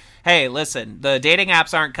 Hey, listen, the dating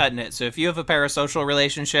apps aren't cutting it, so if you have a parasocial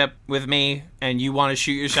relationship with me and you want to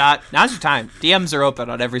shoot your shot, now's your time. DMs are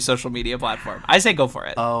open on every social media platform. I say go for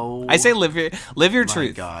it. I say live your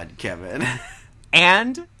truth. My God, Kevin.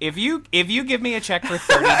 And if you give me a check for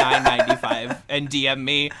 $39.95 and DM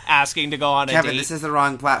me asking to go on a Kevin, date, this is the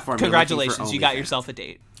wrong platform. Congratulations, you got yourself a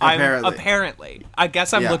date. Apparently. I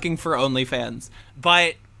guess I'm looking for OnlyFans,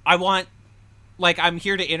 but I'm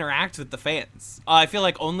here to interact with the fans. I feel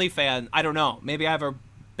like OnlyFans, I don't know, maybe I have a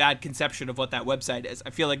bad conception of what that website is. I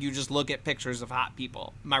feel like you just look at pictures of hot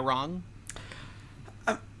people. Am I wrong?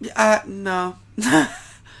 No.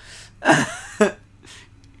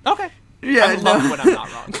 Okay. Yeah, I love when I'm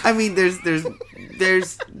not wrong. I mean,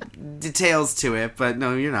 there's details to it, but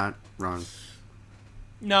no, you're not wrong.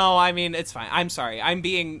 No, I mean, it's fine. I'm sorry. I'm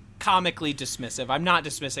being comically dismissive. I'm not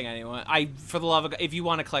dismissing anyone. For the love of God, if you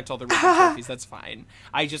want to collect all the Riddler trophies, that's fine.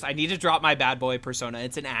 I need to drop my bad boy persona.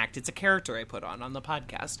 It's an act. It's a character I put on the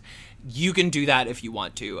podcast. You can do that if you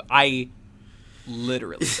want to. I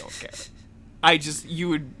literally don't care. You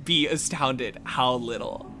would be astounded how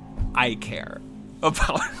little I care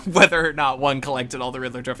about whether or not one collected all the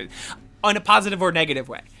Riddler trophies. On a positive or negative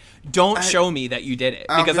way. Don't show me that you did it,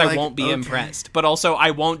 because I won't be impressed. But also,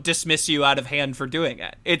 I won't dismiss you out of hand for doing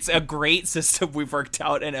it. It's a great system we've worked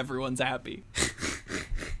out, and everyone's happy.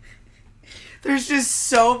 There's just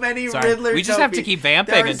so many Riddler. We just have to keep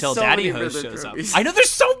vamping until Daddy Host shows up. I know there's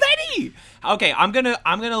so many. Okay, I'm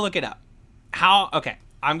gonna look it up. How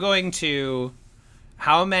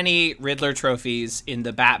many Riddler trophies in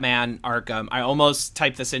the Batman Arkham? I almost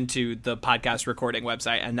typed this into the podcast recording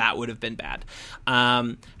website, and that would have been bad.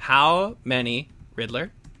 How many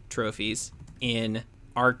Riddler trophies in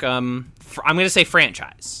Arkham? I'm going to say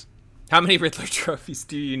franchise. How many Riddler trophies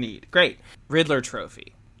do you need? Great. Riddler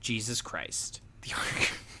trophy. Jesus Christ.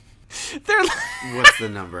 What's the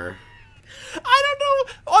number? I don't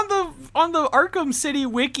know. On the Arkham City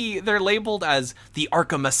wiki, they're labeled as the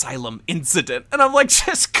Arkham Asylum Incident, and I'm like,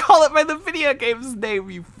 just call it by the video game's name,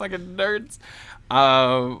 you fucking nerds.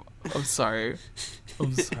 I'm sorry.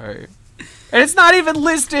 And it's not even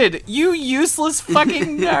listed. You useless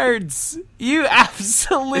fucking nerds. You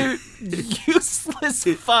absolute useless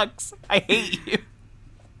fucks. I hate you.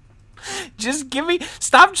 Just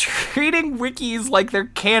stop treating wikis like they're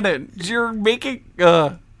canon. You're making.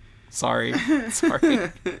 Sorry. I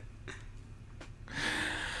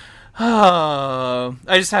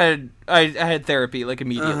had therapy like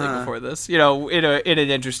immediately before this. You know, in an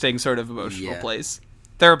interesting sort of emotional place.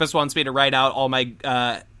 Therapist wants me to write out all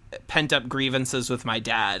my pent up grievances with my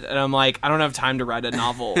dad, and I'm like, I don't have time to write a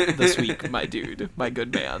novel this week, my dude, my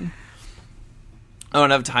good man. I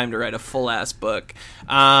don't have time to write a full ass book.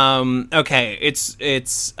 Okay,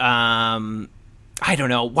 it's I don't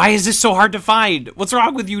know. Why is this so hard to find? What's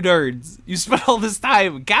wrong with you nerds? You spent all this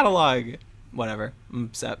time. Catalog. Whatever.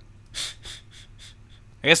 I'm set.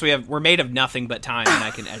 I guess we're made of nothing but time, and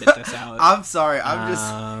I can edit this out. I'm sorry. I'm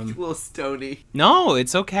just a little stony. No,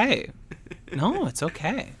 it's okay. I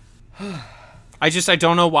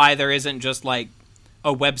don't know why there isn't just like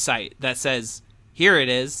a website that says, here it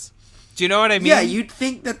is. Do you know what I mean? Yeah, you'd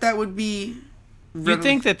think that would be... You'd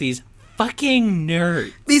think that these fucking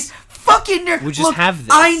nerds... would just have this.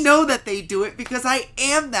 I know that they do it because I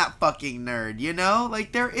am that fucking nerd, you know?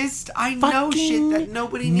 Like, I know shit that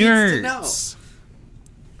nobody needs to know.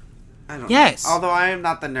 I don't know. Although I am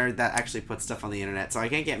not the nerd that actually puts stuff on the internet, so I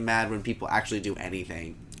can't get mad when people actually do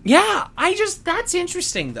anything. Yeah, that's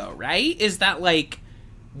interesting though, right? Is that like,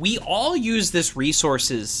 we all use these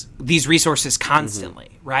resources constantly,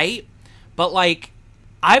 right? But like,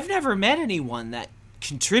 I've never met anyone that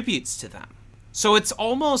contributes to them. So it's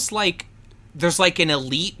almost like there's like an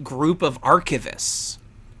elite group of archivists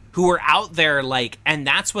who are out there, like, and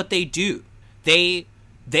that's what they do. They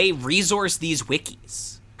resource these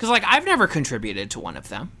wikis. Because, like, I've never contributed to one of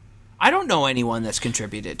them. I don't know anyone that's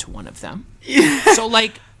contributed to one of them. So,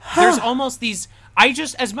 like, there's almost these...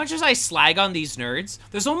 as much as I slag on these nerds,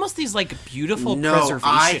 there's almost these, like, beautiful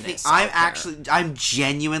preservationists. I'm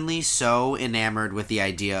genuinely so enamored with the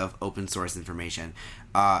idea of open source information.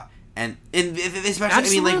 And especially, absolutely, I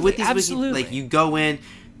mean, like, with these wikis, like, you go in,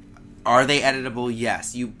 are they editable?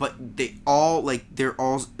 Yes. But they all, like,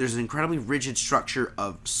 there's an incredibly rigid structure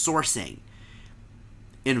of sourcing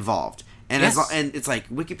involved. And and it's like,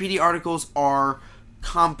 Wikipedia articles are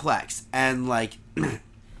complex, and, like,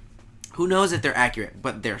 who knows if they're accurate,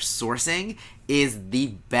 but their sourcing is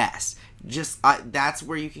the best. That's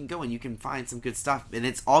where you can go and you can find some good stuff. And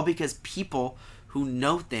it's all because people who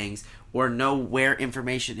know things or know where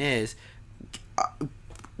information is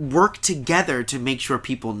work together to make sure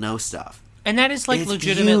people know stuff. And that is, like,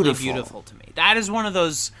 legitimately beautiful to me. That is one of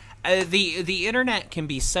those... the internet can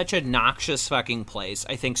be such a noxious fucking place.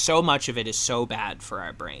 I think so much of it is so bad for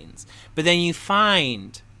our brains. But then you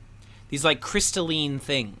find these, like, crystalline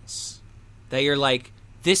things that you're like,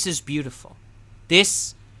 this is beautiful.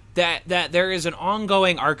 That there is an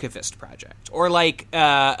ongoing archivist project, or like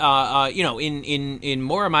you know, in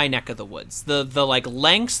more of my neck of the woods, the like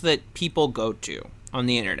lengths that people go to on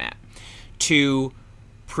the internet to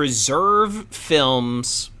preserve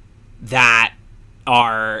films that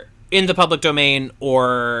are in the public domain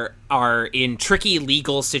or are in tricky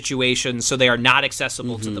legal situations, so they are not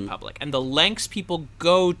accessible to the public, and the lengths people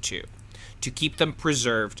go to keep them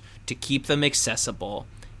preserved, to keep them accessible,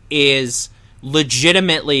 is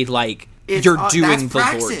legitimately, like, you're doing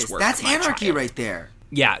the Lord's work. That's anarchy right there.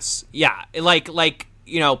 Yes. Yeah. Like,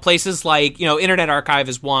 you know, places like, you know, Internet Archive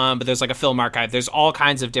is one, but there's like a film archive. There's all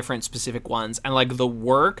kinds of different specific ones. And like the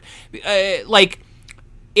work, like,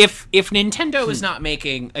 if Nintendo is not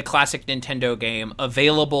making a classic Nintendo game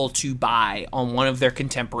available to buy on one of their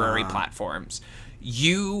contemporary platforms,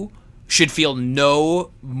 you should feel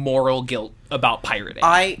no moral guilt about pirating.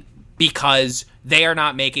 because they are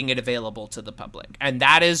not making it available to the public. And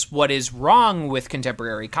that is what is wrong with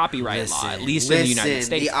contemporary copyright law, at least in the United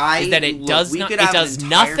States, is that it does not, it does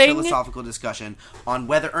nothing. Philosophical discussion on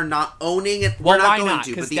whether or not owning it. Well, we're not why going not?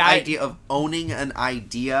 to, but the idea of owning an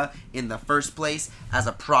idea in the first place as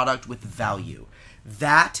a product with value,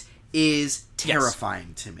 that is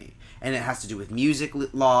terrifying to me. And it has to do with music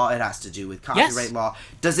law. It has to do with copyright law.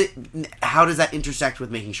 How does that intersect with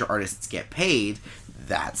making sure artists get paid?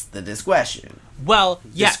 That's the discussion. Well,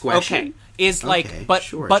 yeah, okay. But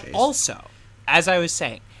Chase. Also, as I was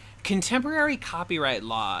saying, contemporary copyright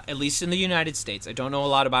law, at least in the United States, I don't know a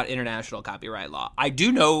lot about international copyright law. I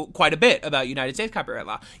do know quite a bit about United States copyright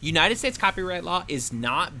law. United States copyright law is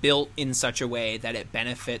not built in such a way that it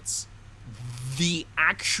benefits the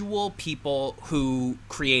actual people who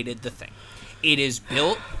created the thing. It is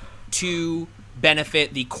built to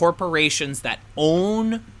benefit the corporations that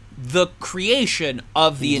own the creation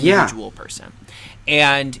of the individual person.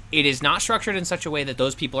 And it is not structured in such a way that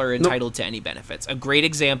those people are entitled to any benefits. A great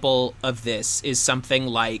example of this is something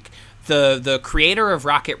like the creator of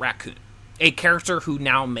Rocket Raccoon, a character who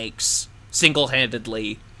now makes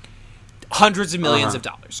single-handedly hundreds of millions of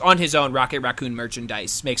dollars on his own Rocket Raccoon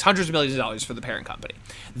merchandise, makes hundreds of millions of dollars for the parent company.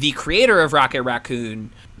 The creator of Rocket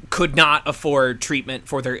Raccoon could not afford treatment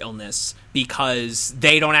for their illness because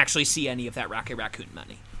they don't actually see any of that Rocket Raccoon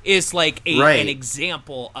money. It's like an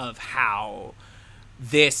example of how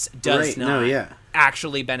this does not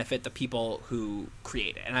actually benefit the people who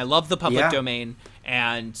create it. And I love the public domain,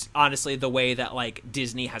 and honestly, the way that like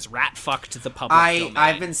Disney has rat fucked the public domain.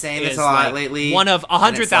 I've been saying this a lot lately. One of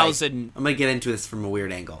 100,000. I'm gonna get into this from a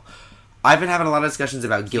weird angle. I've been having a lot of discussions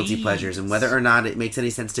about guilty pleasures and whether or not it makes any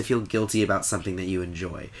sense to feel guilty about something that you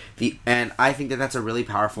enjoy. And I think that that's a really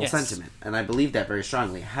powerful sentiment, and I believe that very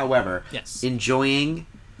strongly. However, enjoying,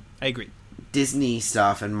 I agree, Disney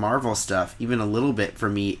stuff and Marvel stuff, even a little bit for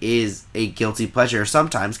me, is a guilty pleasure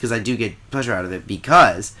sometimes, because I do get pleasure out of it,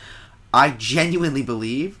 because I genuinely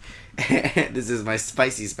believe, this is my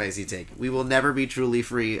spicy take, we will never be truly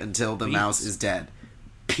free until the mouse is dead.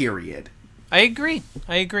 Period. I agree.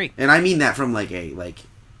 And I mean that from like a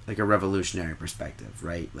revolutionary perspective,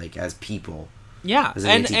 right? Like as people. Yeah. As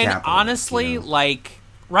and honestly, like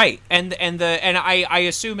right. And I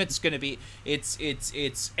assume it's going to be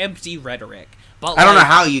it's empty rhetoric. But I don't know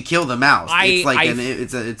how you kill the mouse.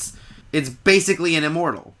 It's basically an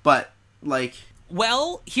immortal, but like,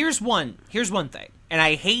 well, here's one thing. And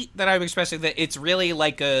I hate that I'm expressing that it's really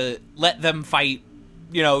like a let them fight,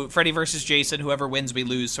 you know, Freddy versus Jason, whoever wins we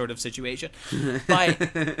lose sort of situation. But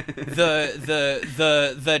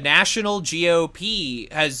the national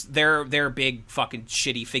GOP has their big fucking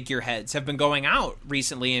shitty figureheads have been going out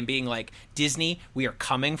recently and being like, Disney, we are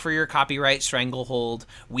coming for your copyright stranglehold.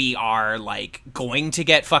 We are like going to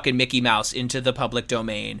get fucking Mickey Mouse into the public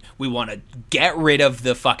domain. We want to get rid of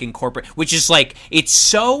the fucking corporate, which is like, it's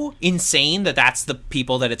so insane that that's the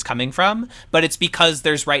people that it's coming from. But it's because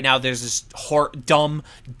there's this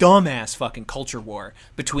dumbass fucking culture war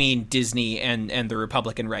between Disney and the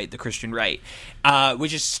Republican right, the Christian right,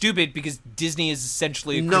 which is stupid because Disney is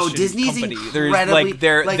essentially a Christian Disney's company. Incredibly,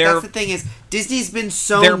 that's the thing is, Disney's been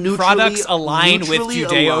so their products align with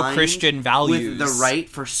Judeo-Christian values, with the right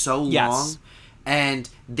for so long, and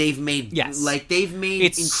they've made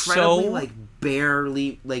incredibly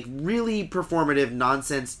barely really performative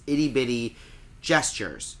nonsense itty bitty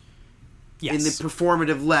gestures. Yes. In the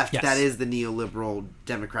performative left, that is the neoliberal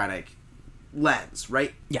democratic lens,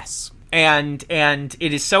 right? Yes. And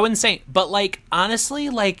it is so insane. But like honestly,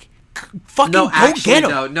 like fucking go get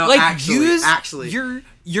them. No, like actually,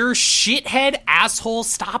 your shithead asshole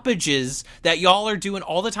stoppages that y'all are doing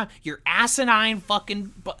all the time. Your asinine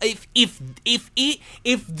fucking if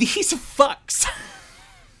these fucks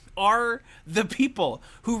are the people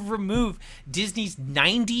who remove Disney's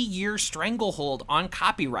 90-year stranglehold on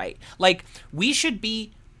copyright. Like, we should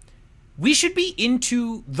be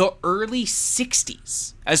into the early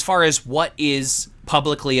 60s as far as what is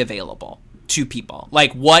publicly available to people.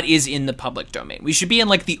 Like, what is in the public domain. We should be in,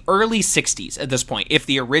 like, the early 60s at this point, if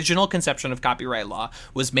the original conception of copyright law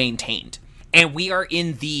was maintained. And we are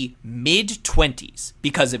in the mid-20s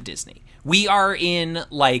because of Disney. We are in,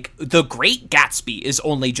 like, The Great Gatsby is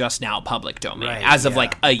only just now public domain as of,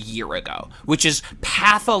 like, a year ago, which is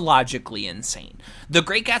pathologically insane. The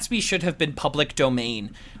Great Gatsby should have been public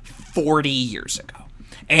domain 40 years ago.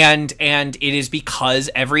 And it is because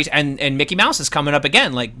and Mickey Mouse is coming up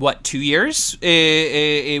again, like, what, 2 years?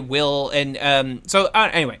 It will, and, so,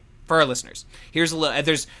 anyway, for our listeners, here's a little,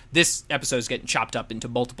 this episode is getting chopped up into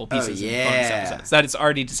multiple pieces. And bonus episodes. That is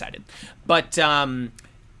already decided. But,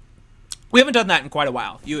 We haven't done that in quite a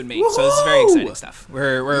while, you and me. Woo-hoo! So this is very exciting stuff.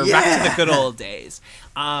 We're back to the good old days.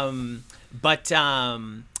 But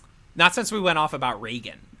not since we went off about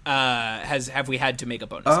Reagan. Have we had to make a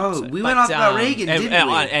bonus episode. We went off about Reagan, didn't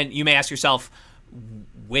we? And you may ask yourself,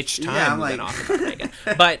 which time we went off about Reagan.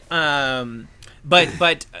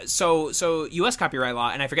 But so U.S. copyright law,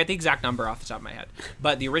 and I forget the exact number off the top of my head,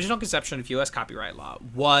 but the original conception of U.S. copyright law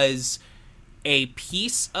was a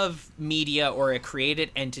piece of media or a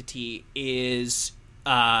created entity is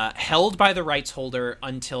held by the rights holder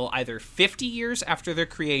until either 50 years after their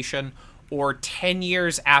creation or 10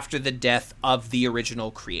 years after the death of the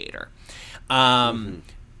original creator.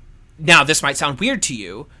 Now, this might sound weird to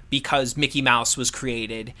you because Mickey Mouse was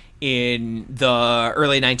created in the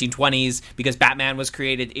early 1920s, because Batman was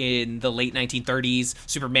created in the late 1930s,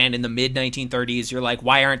 Superman in the mid 1930s. You're like,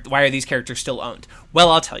 why are these characters still owned? Well,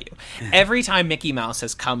 I'll tell you. Every time Mickey Mouse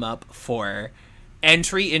has come up for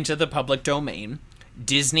entry into the public domain,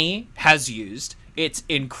 Disney has used its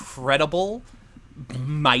incredible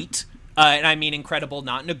might, and I mean incredible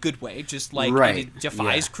not in a good way, just like it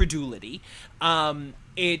defies credulity.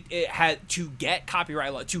 It had to get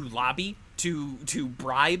copyright law, to lobby, to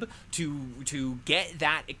bribe, to get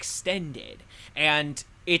that extended. And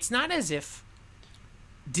it's not as if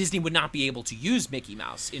Disney would not be able to use Mickey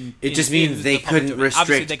Mouse it just means they couldn't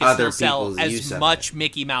restrict they could other sell people's use as of much it.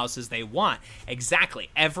 Mickey Mouse as they want. Exactly.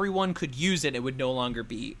 Everyone could use it. It would no longer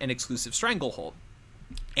be an exclusive stranglehold.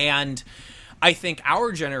 And I think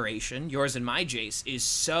our generation, yours and my, Jace, is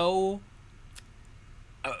so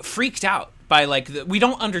freaked out by we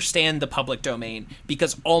don't understand the public domain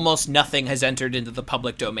because almost nothing has entered into the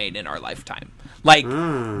public domain in our lifetime.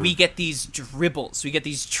 We get these dribbles, we get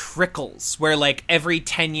these trickles where every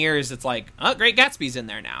 10 years it's Great Gatsby's in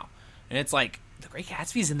there now. And it's the Great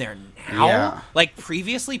Gatsby's in there now? Yeah.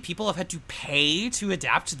 Previously people have had to pay to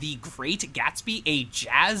adapt the Great Gatsby, a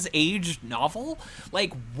jazz age novel?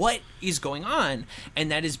 What is going on?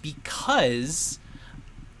 And that is because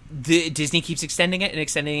Disney keeps extending it and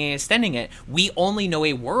extending it and extending it. We only know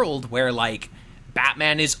a world where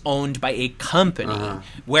Batman is owned by a company,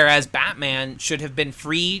 whereas Batman should have been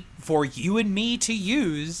free for you and me to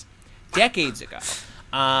use decades ago.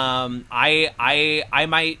 I'll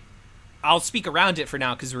speak around it for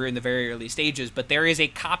now because we're in the very early stages, but there is a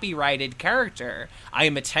copyrighted character I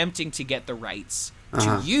am attempting to get the rights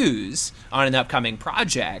to use on an upcoming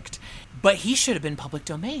project, but he should have been public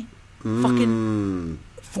domain. Fucking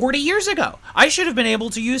 40 years ago. I should have been able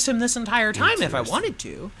to use him this entire time if I wanted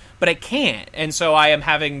to, but I can't. And so I am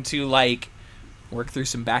having to work through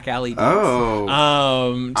some back alley deals.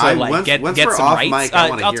 Get some rights.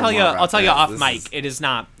 I'll tell you off mic. It is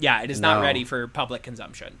not not ready for public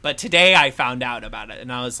consumption. But today I found out about it and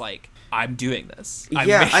I was like, I'm doing this.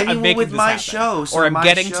 I'm making with this my happen. show, or I'm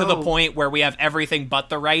getting to the point where we have everything but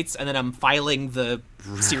the rights, and then I'm filing the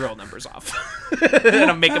serial numbers off,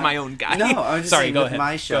 and I'm making my own guy. No, I'm just saying, go with ahead.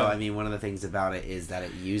 my show, I mean, one of the things about it is that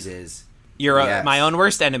it uses my own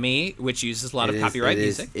worst enemy, which uses a lot of copyright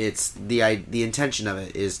music. It's the intention of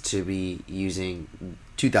it is to be using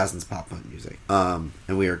 2000s pop punk music, and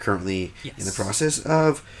we are currently in the process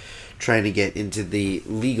of trying to get into the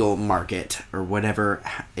legal market or whatever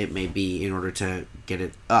it may be in order to get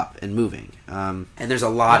it up and moving. And there's a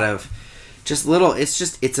lot of just little.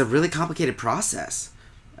 It's a really complicated process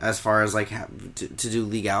as far as to do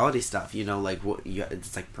legality stuff.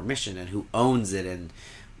 It's permission and who owns it and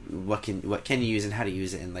what can you use and how to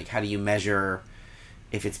use it and how do you measure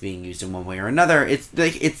if it's being used in one way or another. It's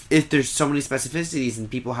there's so many specificities and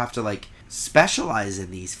people have to specialize in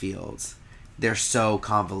these fields. They're so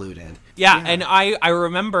convoluted. Yeah, and I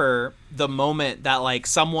remember the moment that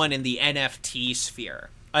someone in the NFT sphere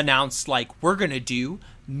announced we're going to do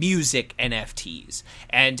music NFTs.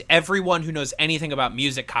 And everyone who knows anything about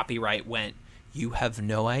music copyright went, you have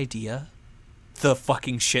no idea the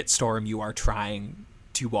fucking shitstorm you are trying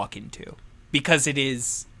to walk into. Because it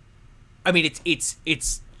is, I mean, it's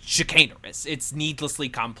chicanerous. It's needlessly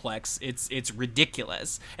complex. It's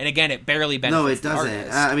ridiculous. And again, it barely benefits. No, it doesn't.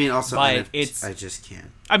 Artist, I mean, also, but I just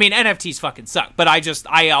can't. I mean, NFTs fucking suck. But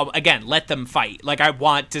again, let them fight. I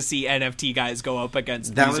want to see NFT guys go up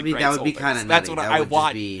against music rights That would be kind of. That's what I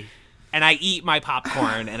want. And I eat my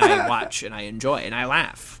popcorn and I watch and I enjoy and I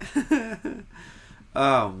laugh.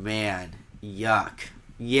 Oh man, yuck.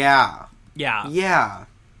 Yeah.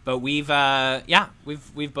 But we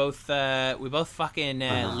both fucking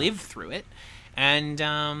lived through it, and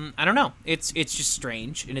I don't know. It's just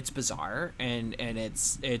strange and it's bizarre and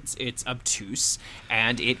it's obtuse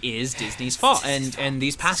and it is Disney's fault. And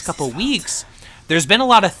these past couple weeks, there's been a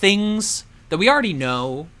lot of things that we already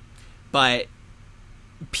know, but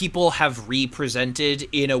people have represented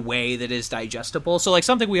in a way that is digestible. So like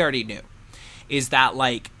something we already knew is that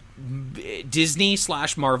like Disney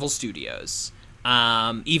 / Marvel Studios,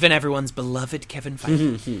 even everyone's beloved Kevin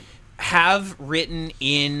Feige, have written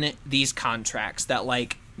in these contracts that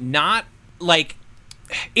like not like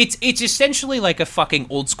it's essentially like a fucking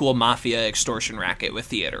old school mafia extortion racket with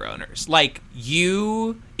theater owners. Like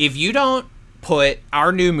if you don't put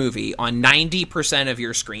our new movie on 90% of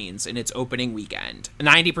your screens in its opening weekend,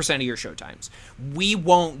 90% of your showtimes, we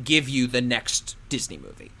won't give you the next Disney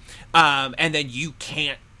movie. And then you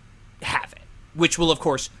can't have it, which will of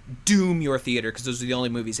course doom your theater because those are the only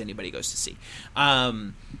movies anybody goes to see.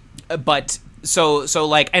 But so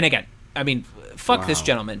like, and again, I mean, fuck this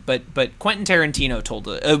gentleman, but Quentin Tarantino told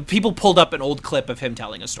people pulled up an old clip of him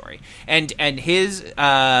telling a story, and his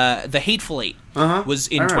The Hateful Eight was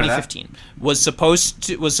in 2015 was supposed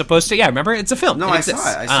to yeah, remember, it's a film. No, I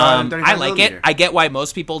saw it. I like it. I get why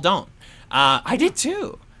most people don't. I did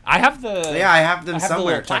too. I have them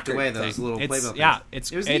somewhere tucked away, those little playbook. Yeah,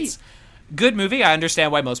 it's good movie. I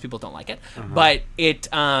understand why most people don't like it, but it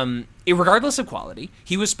regardless of quality,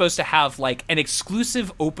 he was supposed to have like an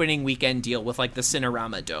exclusive opening weekend deal with like the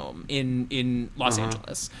Cinerama Dome in Los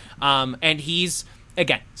Angeles. And he's,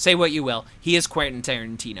 again, say what you will, he is Quentin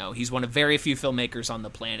Tarantino. He's one of very few filmmakers on the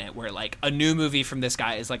planet where like a new movie from this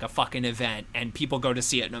guy is like a fucking event and people go to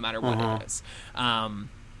see it no matter what it is.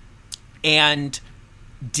 And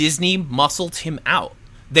Disney muscled him out.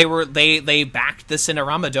 They backed the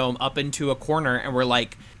Cinerama Dome up into a corner and were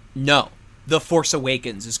like, no, The Force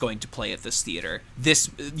Awakens is going to play at this theater.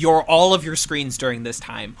 All of your screens during this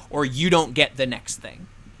time, or you don't get the next thing.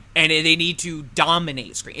 And they need to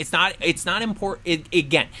dominate screen. It's not important.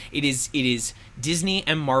 Again, it is Disney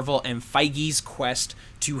and Marvel and Feige's quest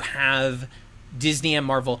to have Disney and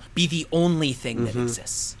Marvel be the only thing that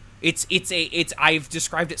exists. I've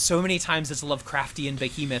described it so many times as a Lovecraftian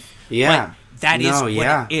behemoth. Yeah. That is what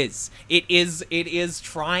it is. It is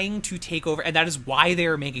trying to take over, and that is why they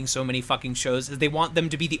are making so many fucking shows, is they want them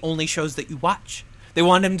to be the only shows that you watch. They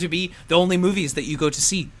want them to be the only movies that you go to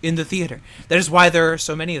see in the theater. That is why there are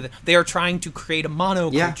so many of them. They are trying to create a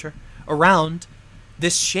monoculture around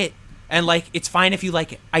this shit. And, like, it's fine if you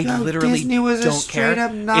like it. I literally Disney was don't a straight care.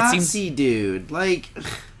 up Nazi dude. Like...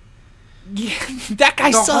 Yeah, that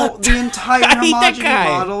guy sucked. The entire homogeneity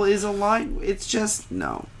model is aligned. It's just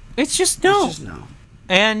no. It's just no. It's just no.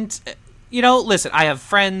 And, you know, listen, I have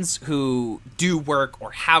friends who do work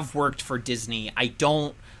or have worked for Disney. I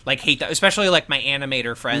don't, like, hate that. Especially, like, my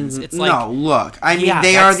animator friends. It's like... No, look. I mean,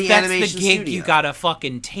 they are the animation that's the gig studio. you gotta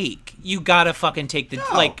fucking take. You gotta fucking take the... No.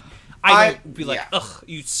 Like, I would be like, ugh,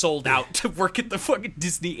 you sold out to work at the fucking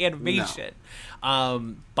Disney animation.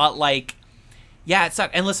 No. But, like... Yeah, it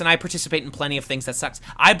sucks. And listen, I participate in plenty of things that sucks.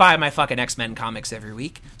 I buy my fucking X-Men comics every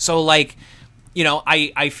week. So, like, you know,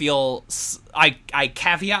 I feel... I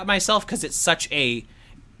caveat myself because it's such a...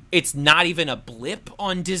 It's not even a blip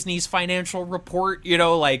on Disney's financial report. You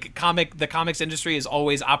know, like, the comics industry is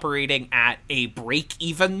always operating at a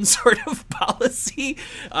break-even sort of policy.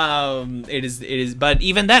 It is. But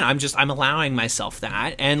even then, I'm allowing myself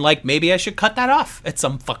that. And, like, maybe I should cut that off at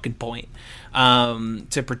some fucking point.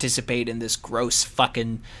 To participate in this gross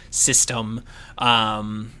fucking system.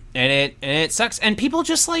 And it sucks. And people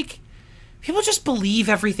just believe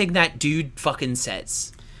everything that dude fucking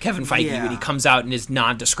says. Kevin Feige, when he comes out in his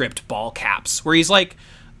nondescript ball caps, where he's like,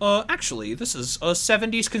 actually, this is a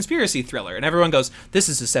 70s conspiracy thriller. And everyone goes, this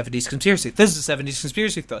is a 70s conspiracy. This is a 70s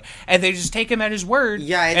conspiracy thriller. And they just take him at his word.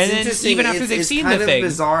 Yeah, it's interesting. Even after they've seen the thing. It's kind of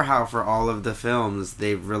bizarre how for all of the films,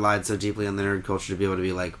 they've relied so deeply on the nerd culture to be able to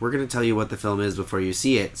be like, we're going to tell you what the film is before you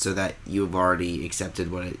see it so that you've already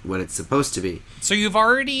accepted what it's supposed to be. So you've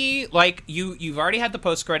already, like, you've already had the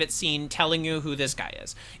post-credit scene telling you who this guy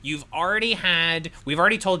is. We've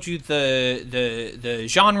already told you the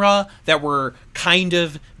genre that we're kind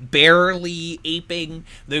of barely aping.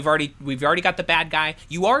 We've already got the bad guy.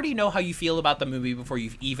 You already know how you feel about the movie before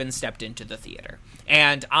you've even stepped into the theater.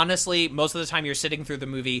 And honestly, most of the time you're sitting through the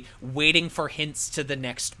movie waiting for hints to the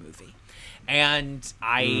next movie. And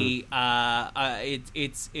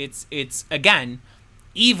it's again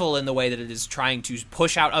evil in the way that it is trying to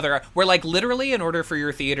push out other, where, like, literally in order for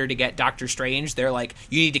your theater to get Doctor Strange, they're like,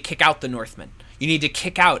 you need to kick out the Northmen. You need to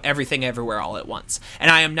kick out Everything Everywhere All at Once.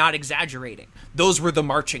 And I am not exaggerating. Those were the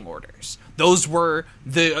marching orders. Those were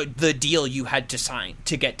the deal you had to sign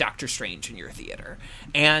to get Doctor Strange in your theater.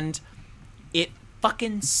 And it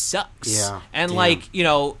fucking sucks. Yeah. And, like, you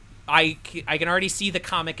know, I can already see the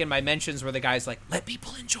comic in my mentions where the guy's like, let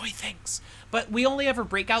people enjoy things. But we only ever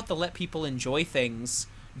break out the let people enjoy things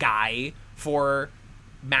guy for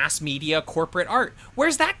mass media corporate art.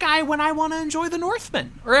 Where's that guy when I want to enjoy The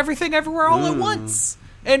Northman or Everything Everywhere All at Once?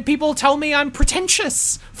 And people tell me I'm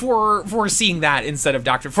pretentious for seeing that instead of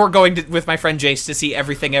for going with my friend Jace to see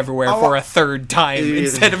Everything Everywhere for a third time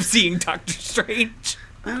instead of seeing Doctor Strange.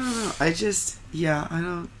 I don't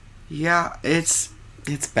know.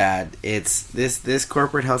 It's bad. It's this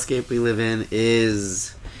corporate hellscape we live in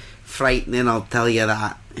is frightening, I'll tell you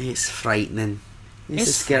that. It's frightening. It's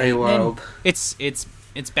a scary world. It's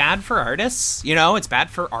bad for artists, it's bad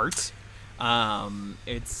for art.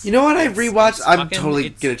 It's what I rewatched? I'm totally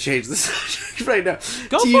gonna change the subject right now.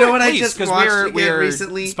 Do you know what I just watched we're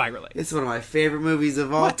recently? Spiraling. It's one of my favorite movies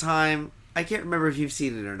of all time. I can't remember if you've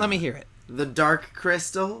seen it or not. Let me hear it. The Dark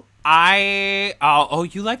Crystal. You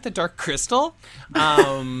like The Dark Crystal?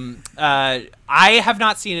 I have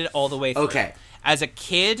not seen it all the way through. Okay. As a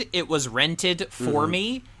kid, it was rented for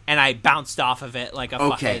me, and I bounced off of it like a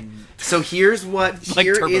fucking... So here's what... like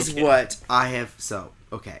here is what I have... So,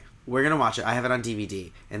 okay. We're going to watch it. I have it on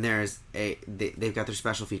DVD, and they've got their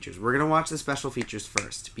special features. We're going to watch the special features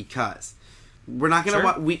first, because we're not going to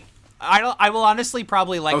watch... I will honestly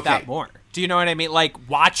probably like that more. Do you know what I mean? Like,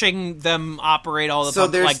 watching them operate all the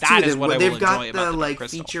puppets, like, that is what I will enjoy about the Dark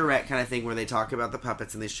Crystal. They've got the, featurette kind of thing where they talk about the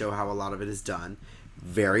puppets and they show how a lot of it is done.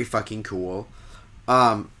 Very fucking cool.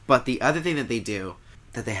 But the other thing that they do,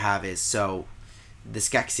 that they have is, so, the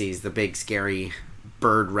Skeksis, the big, scary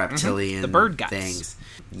bird reptilian the bird guys. Things.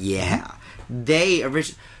 Yeah. They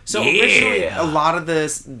originally, a lot of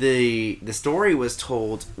the story was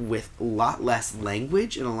told with a lot less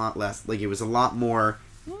language and a lot less, like, it was a lot more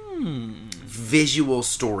visual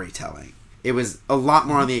storytelling. It was a lot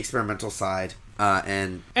more on the experimental side.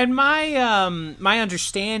 And my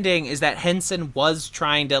understanding is that Henson was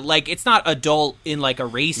trying to, like, it's not adult in like a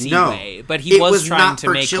racy way, but he was trying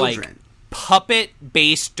to make children. Like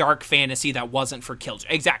puppet-based dark fantasy that wasn't for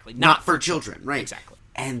children. Exactly, not for children. Right? Exactly.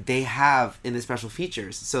 And they have in the special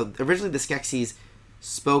features. So originally the Skeksis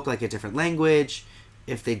spoke like a different language,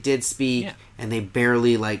 if they did speak, and they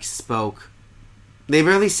barely spoke. They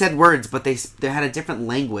barely said words, but they had a different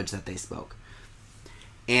language that they spoke.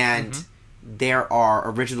 And there are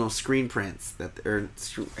original screen prints I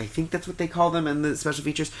think that's what they call them in the special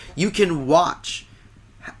features. You can watch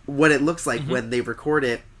what it looks like when they record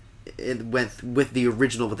it with the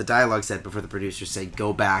original, what the dialogue said, before the producers say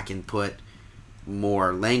go back and put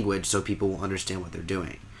more language so people will understand what they're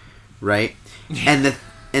doing, right? And the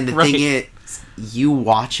thing is, you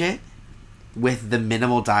watch it with the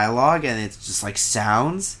minimal dialogue and it's just like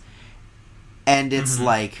sounds, and it's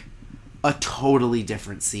like a totally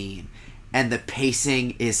different scene, and the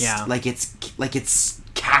pacing is like it's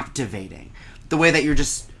captivating, the way that you're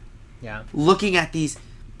just looking at these,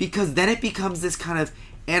 because then it becomes this kind of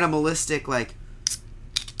animalistic I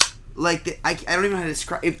don't even know how to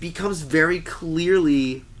describe it. Becomes very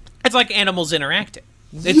clearly, it's like animals interacting.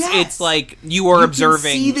 It's like you are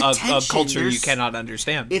observing a culture you cannot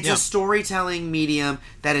understand. It's a storytelling medium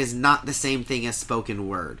that is not the same thing as spoken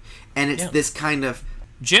word, and it's this kind of.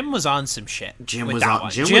 Jim was on some shit. Jim was a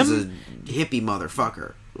hippie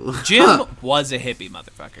motherfucker. Jim was a hippie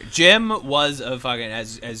motherfucker. Jim was a fucking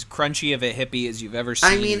as crunchy of a hippie as you've ever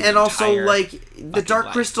seen. I mean, and also the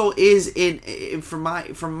Dark Crystal is from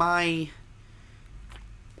my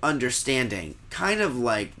understanding, kind of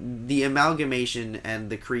like the amalgamation and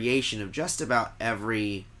the creation of just about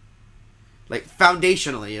every,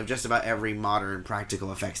 foundationally of just about every modern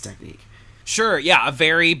practical effects technique. Sure, yeah, a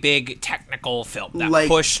very big technical film that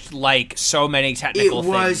pushed so many technical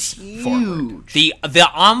things forward. The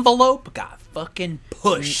envelope got fucking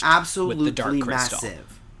pushed. Absolutely with the Dark Crystal.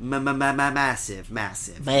 Massive.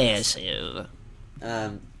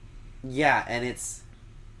 Yeah, and it's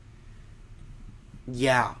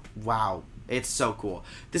wow. It's so cool.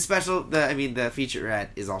 The featurette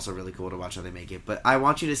is also really cool to watch how they make it. But I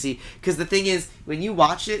want you to see, because the thing is, when you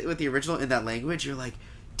watch it with the original in that language, you're like,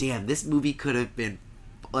 damn, this movie could have been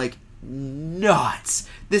nuts.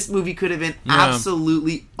 This movie could have been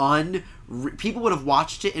absolutely people would have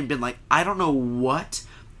watched it and been like, I don't know what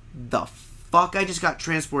the fuck I just got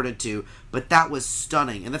transported to, but that was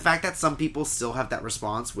stunning. And the fact that some people still have that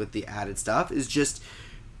response with the added stuff is just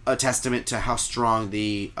a testament to how strong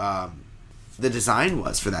the design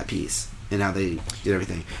was for that piece and how they did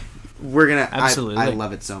everything. We're gonna absolutely. I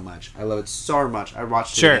love it so much. I love it so much. I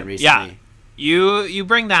watched it again recently. Yeah. You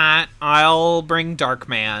bring that. I'll bring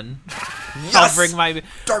Darkman. Yes! I'll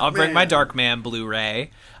bring my Darkman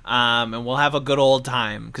Blu-ray. And we'll have a good old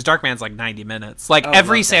time, because Darkman's 90 minutes.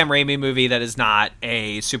 Every Sam Raimi movie that is not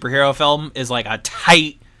a superhero film is a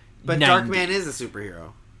tight. But 90. Darkman is a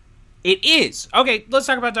superhero. It is. Okay, let's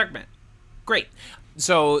talk about Darkman. Great.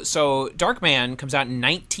 So Darkman comes out in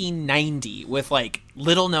 1990 with like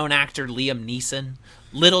little known actor Liam Neeson,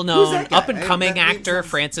 little known up and coming actor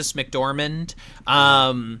Frances McDormand.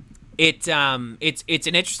 It's an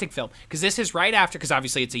interesting film because this is right after, because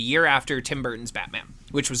obviously it's a year after Tim Burton's Batman,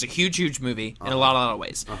 which was a huge movie in a lot of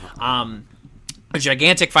ways. A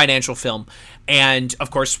gigantic financial film, and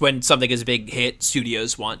of course when something is a big hit,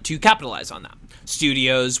 studios want to capitalize on that.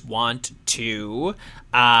 Studios want to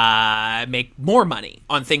make more money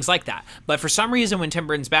on things like that. But for some reason, when Tim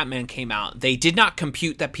Burton's Batman came out, they did not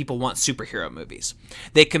compute that people want superhero movies.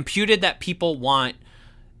 They computed that people want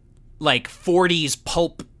like 40s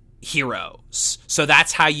pulp heroes. So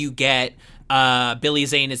that's how you get Billy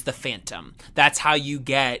Zane as the Phantom. That's how you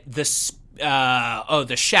get the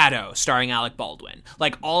Shadow starring Alec Baldwin.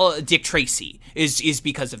 Like all Dick Tracy is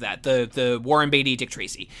because of that. The Warren Beatty Dick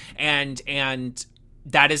Tracy. And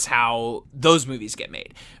that is how those movies get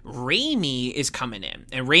made. Raimi is coming in,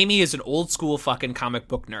 and Raimi is an old school fucking comic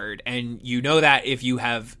book nerd, and you know that if you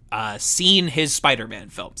have seen his Spider-Man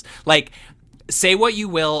films. Like, say what you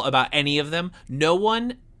will about any of them, no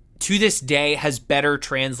one to this day has better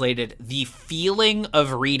translated the feeling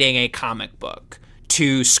of reading a comic book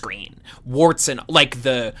to screen. Warts and like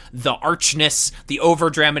the archness, the over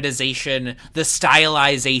dramatization, the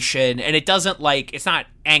stylization, and it doesn't like, it's not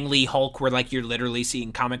Ang Lee Hulk where like you're literally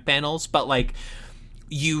seeing comic panels, but like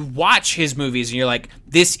you watch his movies and you're like,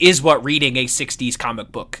 this is what reading a 60s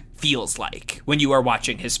comic book feels like when you are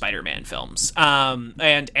watching his Spider-Man films. And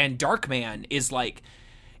Darkman is like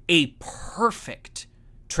a perfect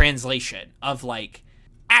translation of like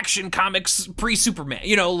Action Comics pre-Superman,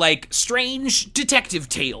 you know, like strange detective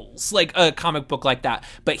tales, like a comic book like that.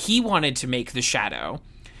 But he wanted to make The Shadow,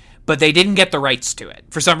 but they didn't get the rights to it.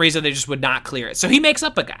 For some reason, they just would not clear it. So he makes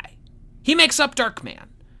up a guy. He makes up Darkman.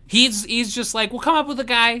 He's just like, we'll come up with a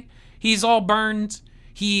guy. He's all burned.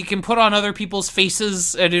 He can put on other people's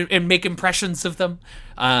faces and make impressions of them.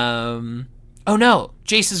 Oh no,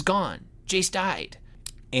 Jace is gone. Jace died.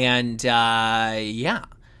 And yeah.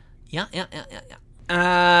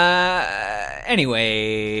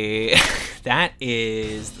 Anyway, that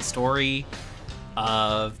is the story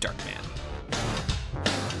of Darkman.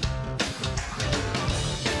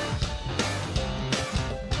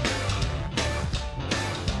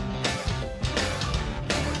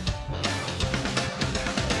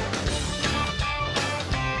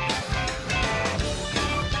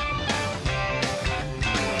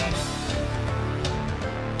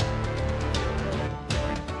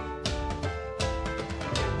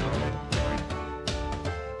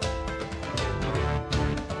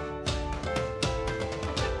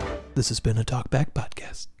 This has been a Talkback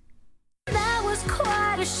Podcast. That was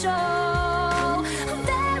quite a show,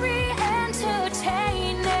 very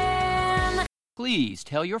entertaining. Please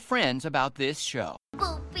tell your friends about this show.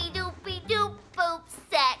 Boopy doopy doop boop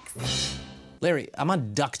sex. Larry, I'm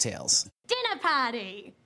on DuckTales. Dinner party.